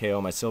one-hit KO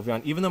my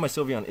Sylveon. Even though my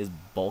Sylveon is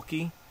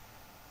bulky,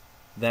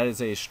 that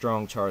is a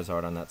strong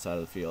Charizard on that side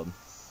of the field.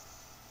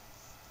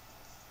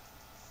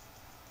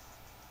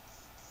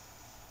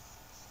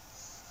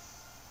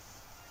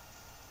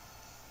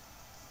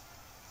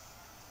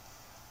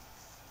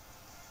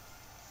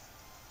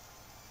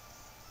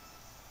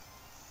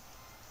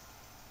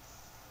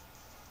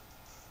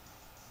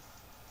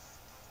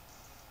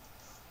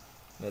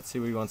 Let's see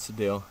what he wants to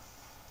do.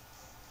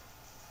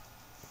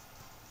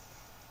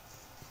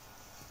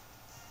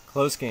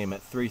 Close game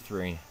at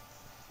 3-3.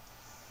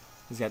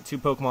 He's got 2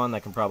 Pokemon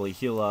that can probably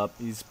heal up.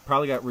 He's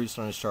probably got Roost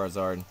on his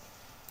Charizard.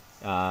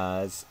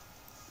 His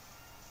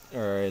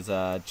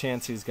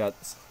Chansey's got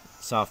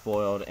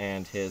soft-boiled,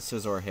 and his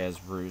Scizor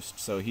has Roost.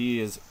 So he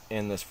is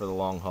in this for the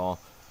long haul.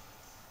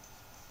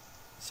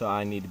 So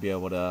I need to be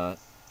able to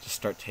just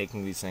start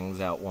taking these things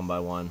out one by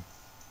one.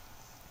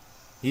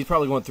 He's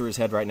probably going through his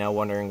head right now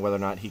wondering whether or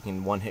not he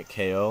can one-hit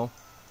KO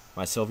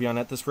my Sylveon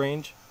at this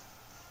range.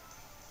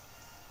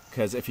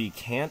 Because if he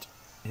can't,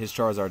 his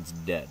Charizard's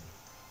dead.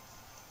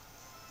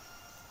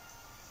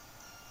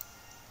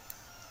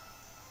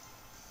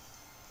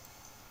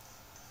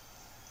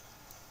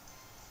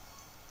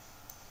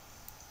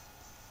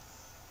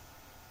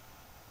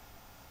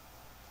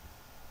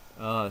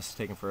 Oh, this is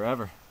taking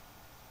forever.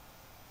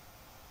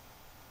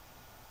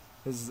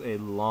 This is a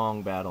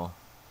long battle.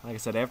 Like I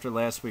said, after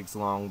last week's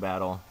long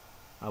battle,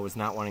 I was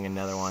not wanting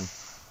another one.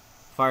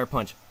 Fire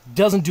Punch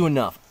doesn't do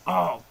enough.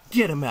 Oh,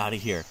 get him out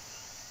of here.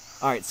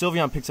 Alright,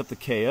 Sylveon picks up the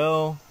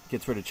KO,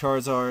 gets rid of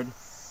Charizard,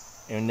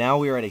 and now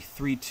we are at a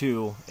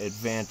 3-2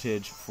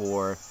 advantage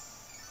for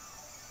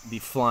the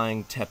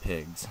flying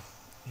Tepigs.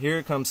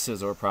 Here comes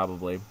Scizor,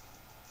 probably.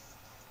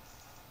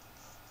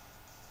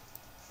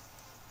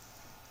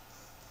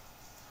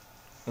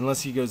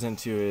 Unless he goes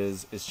into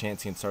his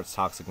Chansey and starts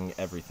toxicking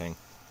everything.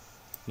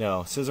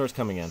 No, Scizor's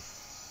coming in.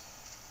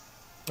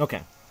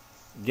 Okay.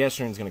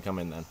 Gastrodon's going to come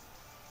in then.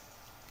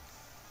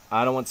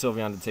 I don't want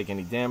Sylveon to take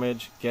any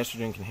damage.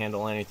 Gastrodon can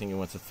handle anything he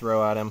wants to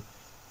throw at him.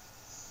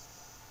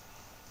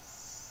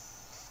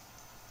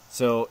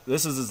 So,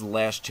 this is his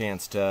last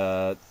chance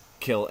to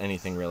kill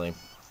anything, really.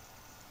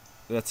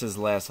 That's his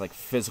last, like,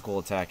 physical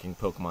attacking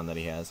Pokemon that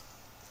he has.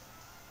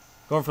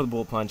 Going for the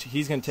Bull Punch.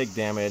 He's going to take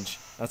damage.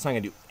 That's not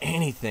going to do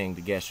anything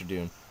to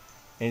Gastrodon. And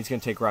he's going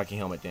to take Rocky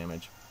Helmet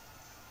damage.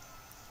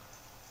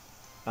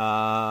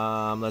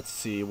 Let's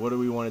see. What do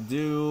we want to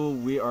do?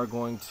 We are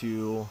going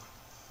to...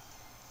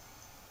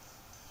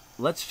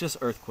 Let's just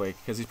Earthquake,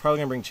 because he's probably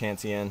going to bring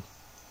Chansey in.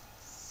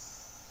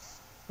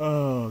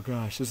 Oh,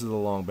 gosh. This is a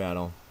long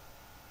battle.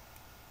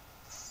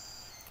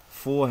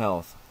 Full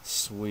health.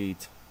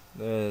 Sweet.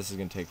 This is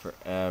going to take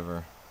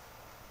forever.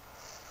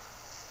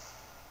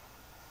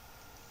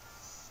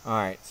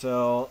 Alright,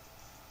 so...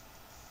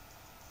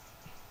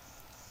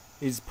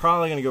 He's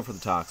probably going to go for the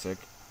Toxic.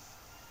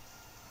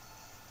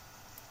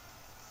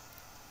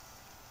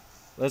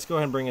 Let's go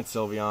ahead and bring in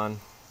Sylveon.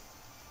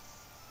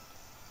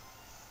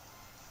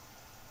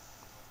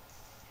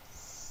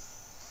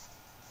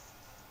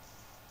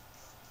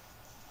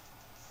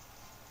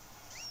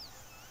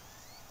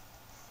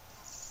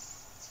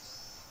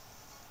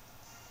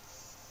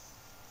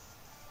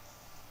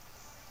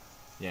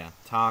 Yeah,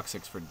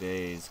 Toxics for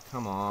days.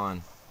 Come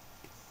on.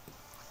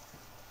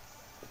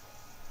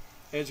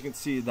 As you can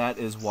see, that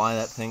is why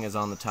that thing is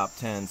on the top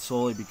 10,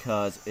 solely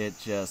because it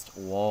just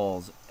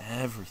walls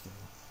everything.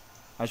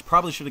 I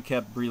probably should have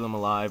kept Breloom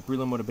alive.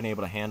 Breloom would have been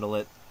able to handle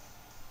it.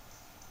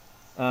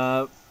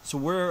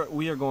 So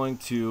we are going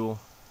to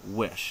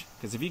Wish.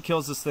 Because if he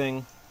kills this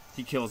thing,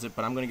 he kills it,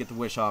 but I'm going to get the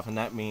Wish off, and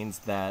that means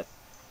that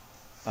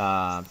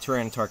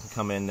Tyranitar can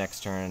come in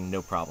next turn,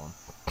 no problem.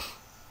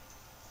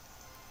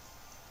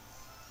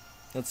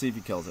 Let's see if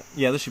he kills it.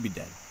 Yeah, this should be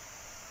dead.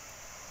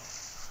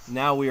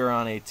 Now we are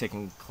on a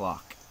ticking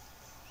clock.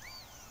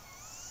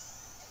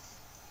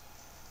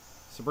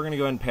 So we're going to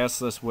go ahead and pass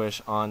this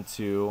Wish on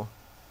to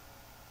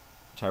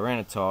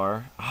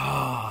Tyranitar.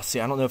 Ah,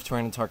 see, I don't know if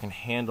Tyranitar can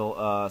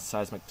handle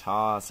Seismic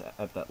Toss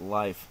at that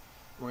life.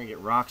 We're going to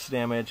get Rocks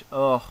damage.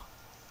 Oh,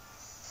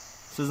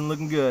 this isn't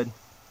looking good.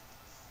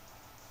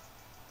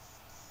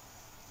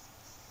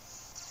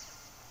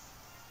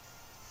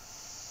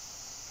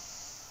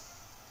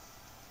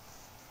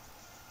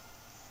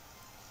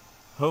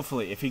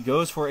 Hopefully, if he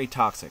goes for a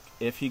Toxic,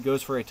 I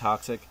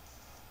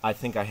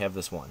think I have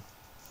this one.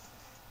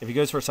 If he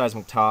goes for a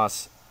Seismic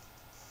Toss,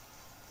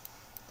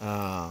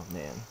 oh,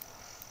 man.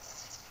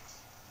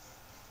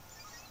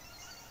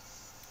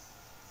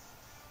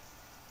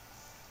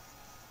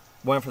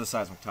 Went for the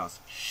Seismic Toss.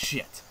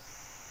 Shit.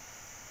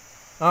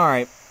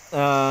 Alright,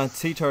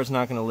 T-Tar's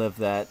not going to live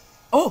that.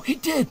 Oh, he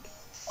did!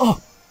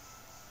 Oh!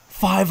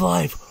 5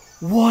 life!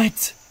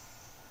 What?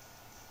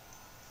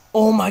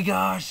 Oh my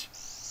gosh!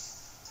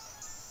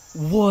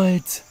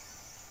 What?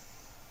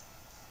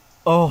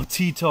 Oh,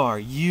 T-Tar,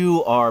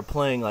 you are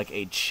playing like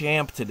a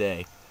champ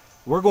today.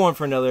 We're going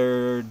for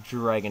another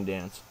Dragon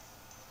Dance.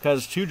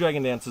 Because 2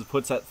 Dragon Dances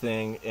puts that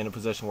thing in a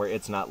position where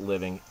it's not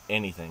living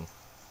anything.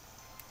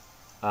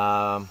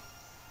 Yeah.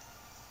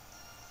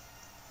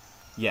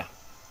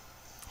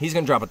 He's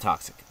going to drop a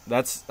Toxic.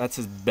 That's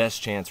his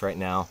best chance right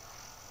now.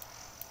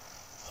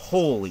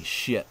 Holy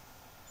shit.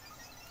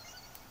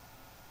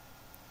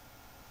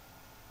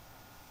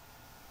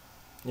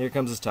 Here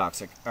comes his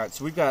Toxic. Alright,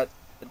 so we've got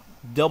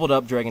doubled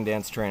up Dragon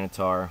Dance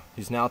Tyranitar.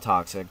 He's now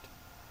Toxic.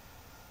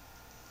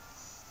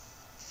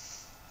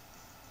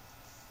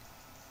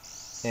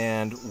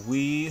 And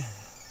we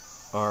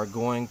are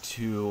going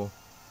to...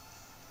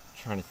 I'm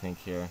trying to think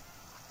here.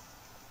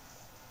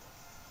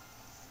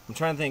 I'm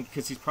trying to think,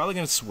 because he's probably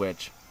going to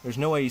switch. There's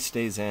no way he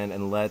stays in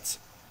and lets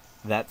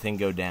that thing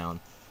go down.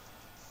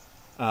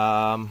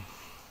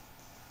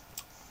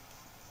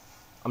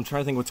 I'm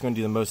trying to think what's going to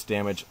do the most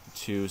damage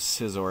to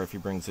Scizor if he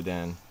brings it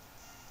in.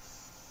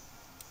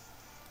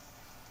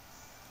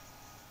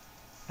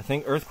 I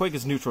think Earthquake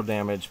is neutral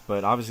damage,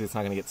 but obviously it's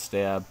not going to get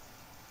stabbed.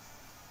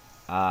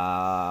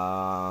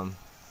 The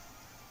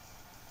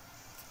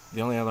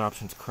only other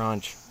option is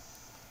Crunch.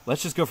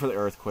 Let's just go for the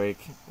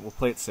Earthquake. We'll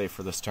play it safe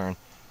for this turn.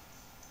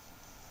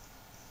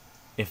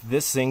 If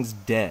this thing's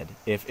dead,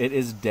 if it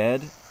is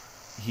dead,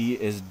 he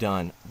is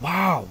done.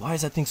 Wow, why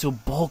is that thing so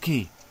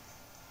bulky?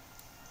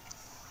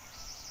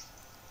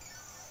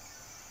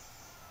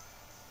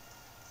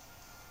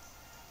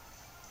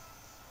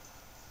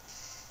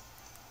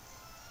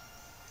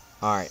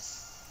 Alright.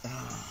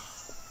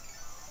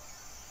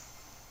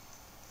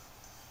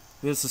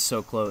 This is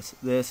so close.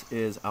 This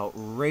is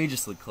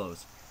outrageously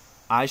close.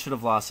 I should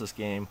have lost this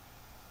game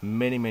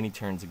many, many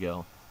turns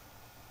ago.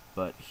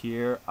 But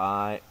here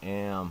I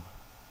am.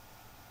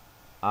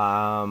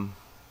 I'm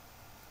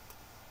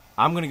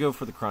going to go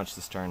for the Crunch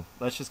this turn.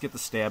 Let's just get the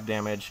stab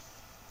damage.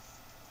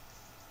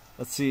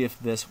 Let's see if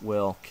this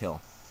will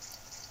kill.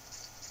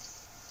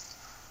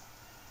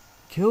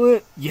 Kill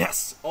it!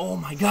 Yes! Oh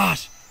my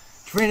gosh!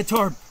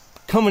 Tyranitar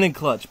coming in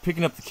clutch,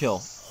 picking up the kill.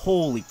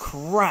 Holy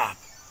crap!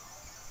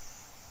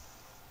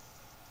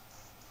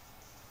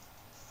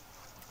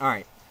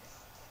 Alright.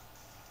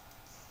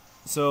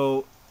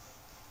 So,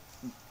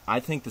 I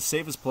think the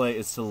safest play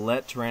is to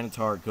let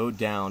Tyranitar go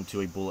down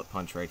to a Bullet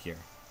Punch right here.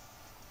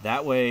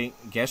 That way,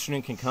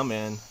 Gastrodon can come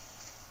in,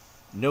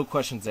 no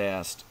questions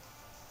asked,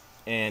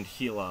 and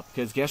heal up.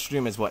 Because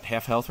Gastrodon is, what,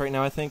 half health right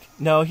now, I think?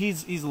 No,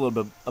 he's a little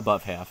bit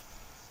above half.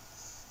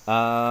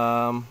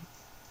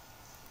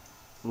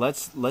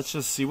 Let's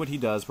just see what he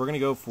does. We're going to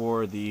go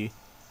for the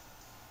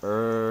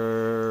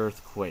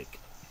Earthquake.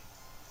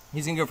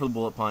 He's going to go for the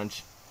Bullet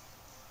Punch.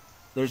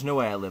 There's no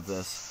way I live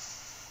this.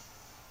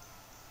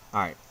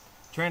 Alright.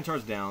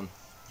 Tyranitar's down.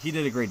 He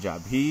did a great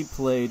job. He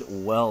played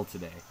well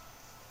today.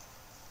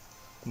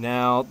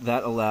 Now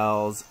that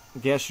allows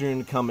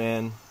Gastrodon to come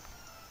in,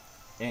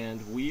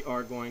 and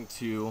we're going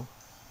to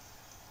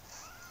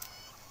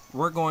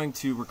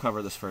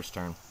recover this first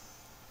turn.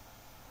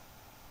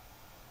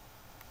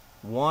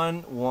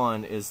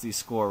 1-1 is the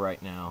score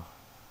right now.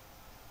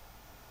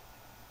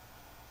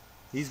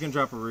 He's going to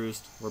drop a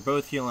Roost. We're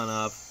both healing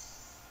up.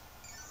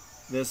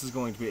 This is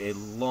going to be a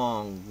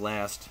long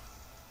last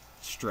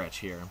stretch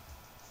here.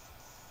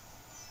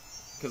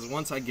 Because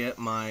once I get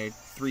my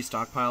 3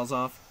 stockpiles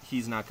off,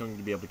 he's not going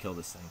to be able to kill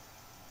this thing.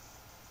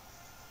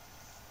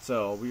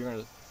 So we're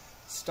going to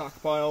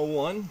stockpile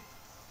 1.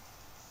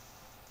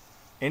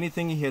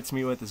 Anything he hits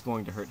me with is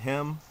going to hurt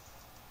him.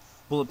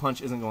 Bullet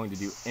Punch isn't going to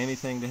do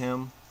anything to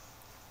him.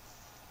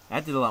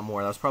 That did a lot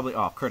more. That was probably...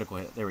 oh, critical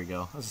hit. There we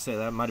go. I was going to say,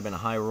 that might have been a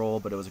high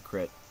roll, but it was a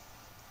crit.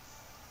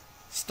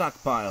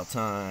 Stockpile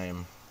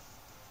time.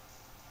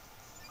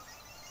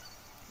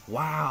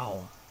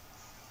 Wow.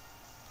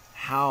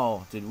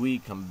 How did we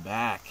come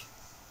back?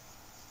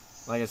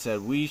 Like I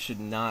said, we should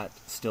not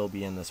still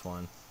be in this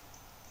one.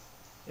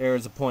 There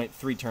was a point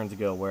 3 turns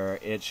ago where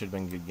it should have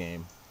been a good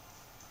game.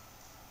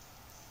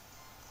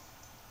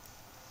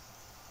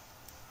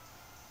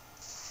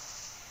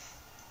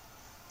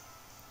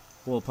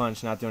 Bullet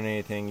Punch not doing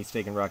anything. He's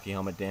taking Rocky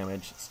Helmet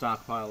damage.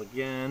 Stockpile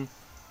again.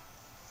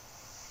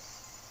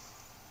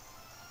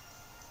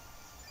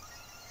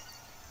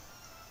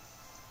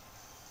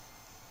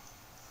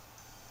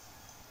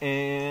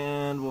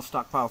 And we'll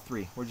stockpile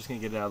 3. We're just going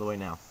to get it out of the way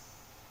now.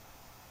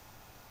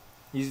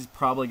 He's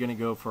probably going to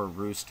go for a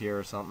Roost here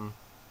or something.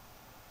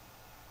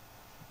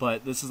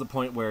 But this is the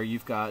point where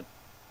you've got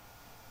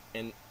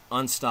an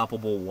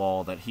unstoppable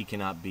wall that he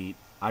cannot beat.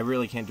 I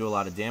really can't do a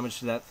lot of damage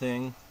to that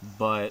thing,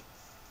 but,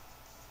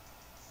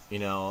 you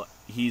know,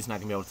 he's not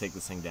going to be able to take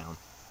this thing down.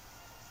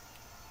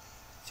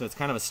 So it's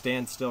kind of a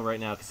standstill right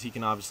now because he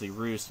can obviously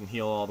Roost and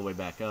heal all the way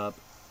back up,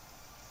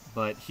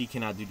 but he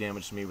cannot do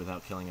damage to me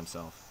without killing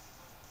himself.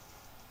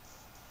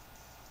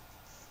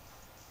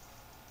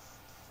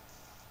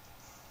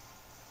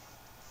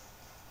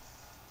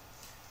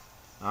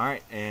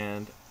 Alright,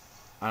 and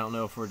I don't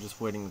know if we're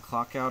just waiting the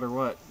clock out or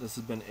what. This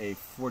has been a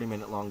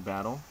 40-minute long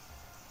battle.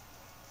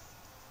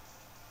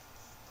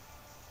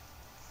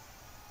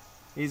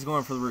 He's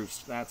going for the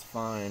Roost. That's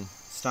fine.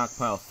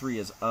 Stockpile 3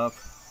 is up.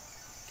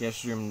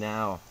 Gastrodon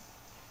now,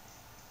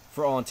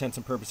 for all intents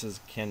and purposes,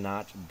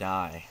 cannot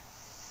die.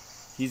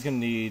 He's going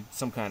to need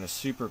some kind of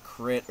super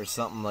crit or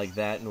something like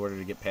that in order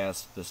to get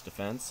past this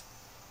defense.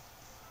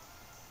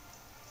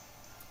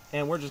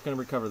 And we're just going to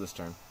recover this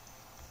turn.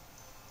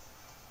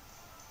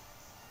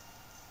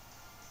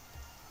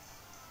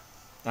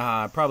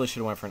 I probably should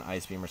have went for an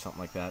Ice Beam or something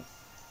like that.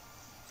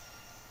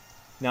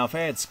 Now, if I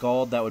had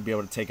Scald, that would be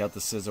able to take out the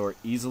Scizor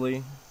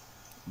easily.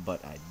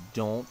 But I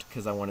don't,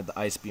 because I wanted the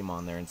Ice Beam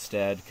on there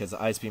instead, because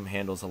the Ice Beam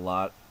handles a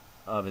lot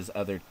of his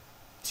other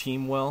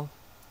team well.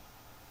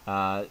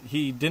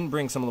 He didn't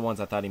bring some of the ones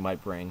I thought he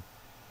might bring.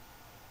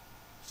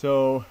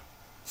 So,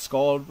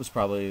 Scald was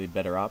probably the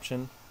better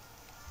option.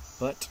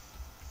 But,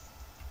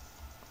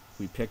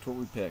 we picked what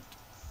we picked.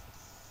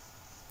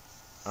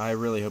 I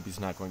really hope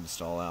he's not going to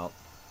stall out.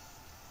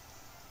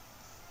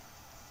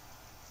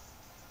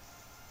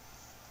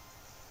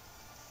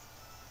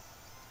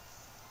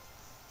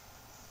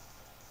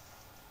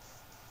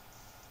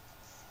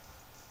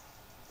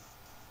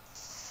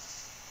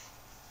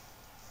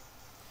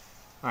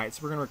 Alright,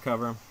 so we're going to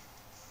recover.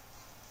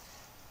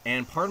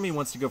 And part of me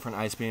wants to go for an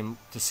Ice Beam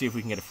to see if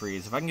we can get a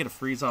freeze. If I can get a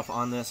freeze off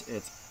on this,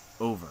 it's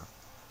over.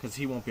 Because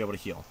he won't be able to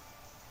heal.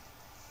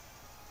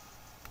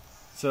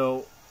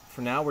 So,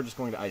 for now, we're just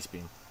going to Ice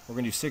Beam. We're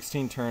going to do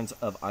 16 turns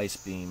of Ice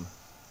Beam.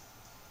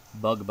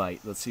 Bug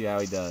Bite. Let's see how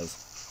he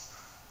does.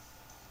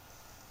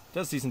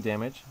 Does decent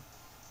damage.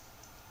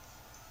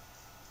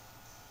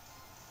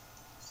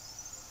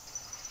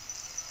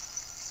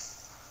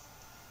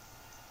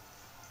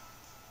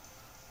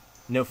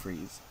 No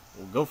freeze.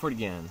 We'll go for it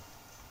again.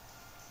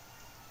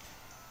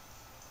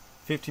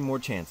 15 more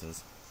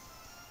chances.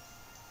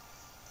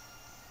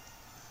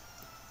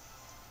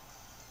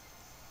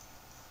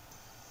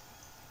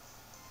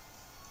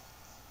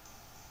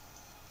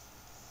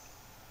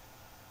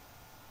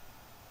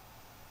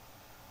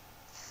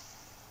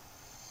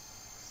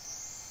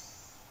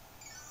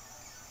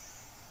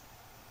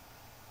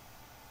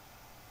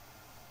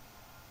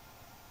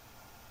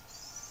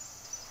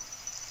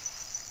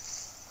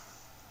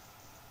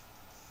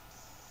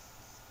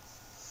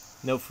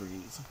 No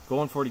freeze.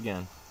 Going for it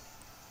again.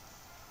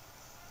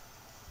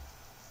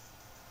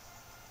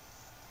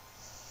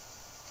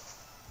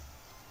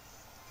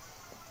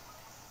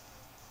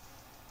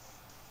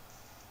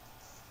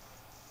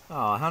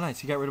 Oh, how nice.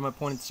 He got rid of my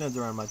pointed stones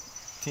around my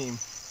team.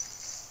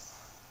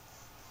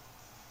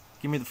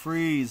 Give me the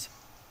freeze.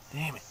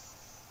 Damn it.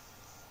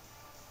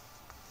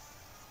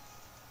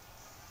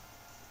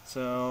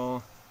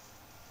 So,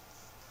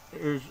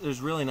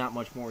 there's really not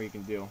much more you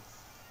can do.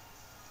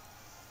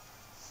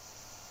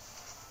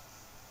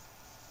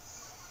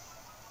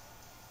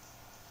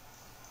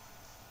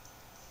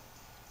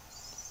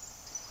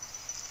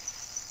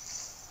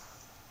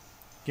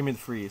 Give me the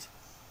freeze.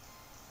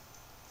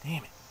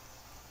 Damn it.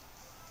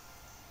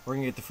 We're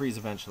going to get the freeze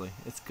eventually.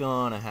 It's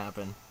going to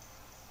happen.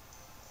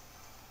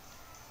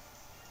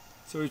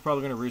 So he's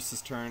probably going to roost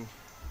this turn.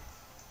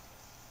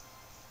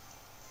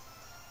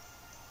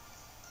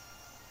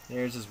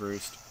 There's his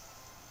roost.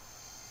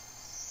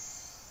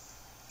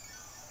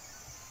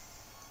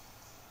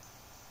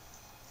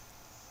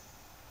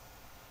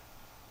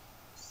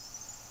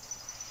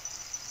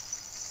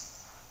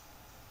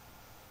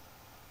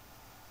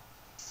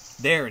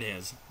 There it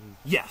is.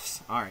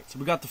 Yes. Alright, so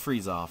we got the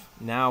freeze off.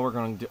 Now we're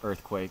going to do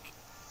Earthquake.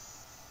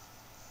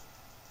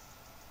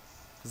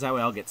 Because that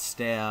way I'll get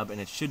Stab, and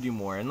it should do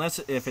more. Unless,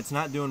 if it's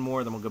not doing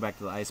more, then we'll go back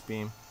to the Ice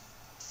Beam.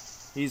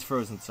 He's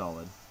frozen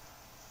solid.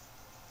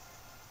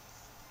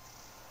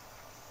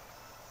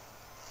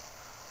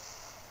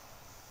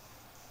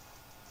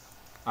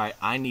 Alright,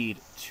 I need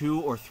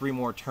 2 or 3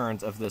 more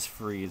turns of this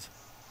freeze.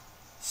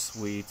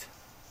 Sweet.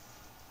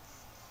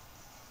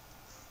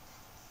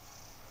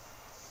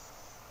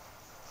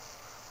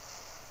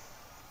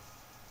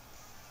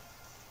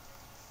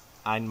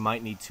 I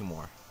might need 2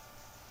 more.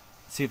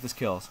 See if this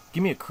kills.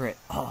 Give me a crit.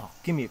 Oh,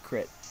 give me a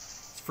crit.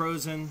 It's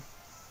frozen.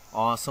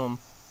 Awesome.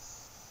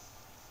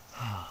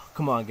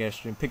 Come on,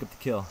 Gastrin, pick up the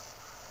kill.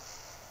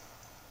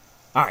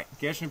 Alright,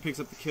 Gastrin picks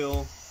up the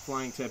kill.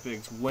 Flying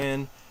Tepigs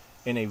win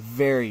in a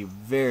very,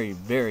 very,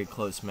 very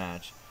close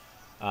match.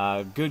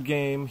 Good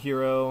game,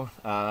 Hero.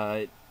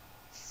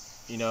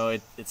 You know,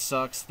 it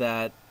sucks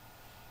that,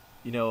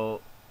 you know,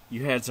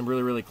 you had some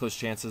really, really close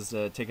chances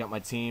to take out my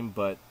team,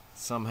 but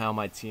somehow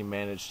my team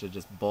managed to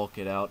just bulk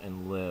it out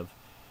and live.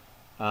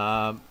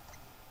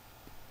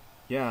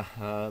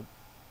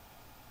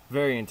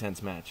 Very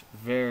intense match.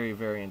 Very,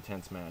 very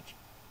intense match.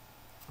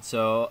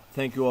 So,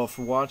 thank you all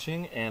for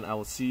watching, and I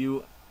will see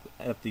you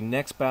at the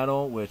next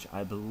battle, which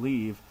I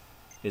believe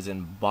is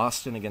in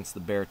Boston against the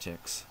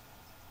Bearticks.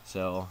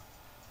 So,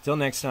 till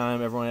next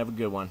time, everyone have a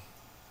good one.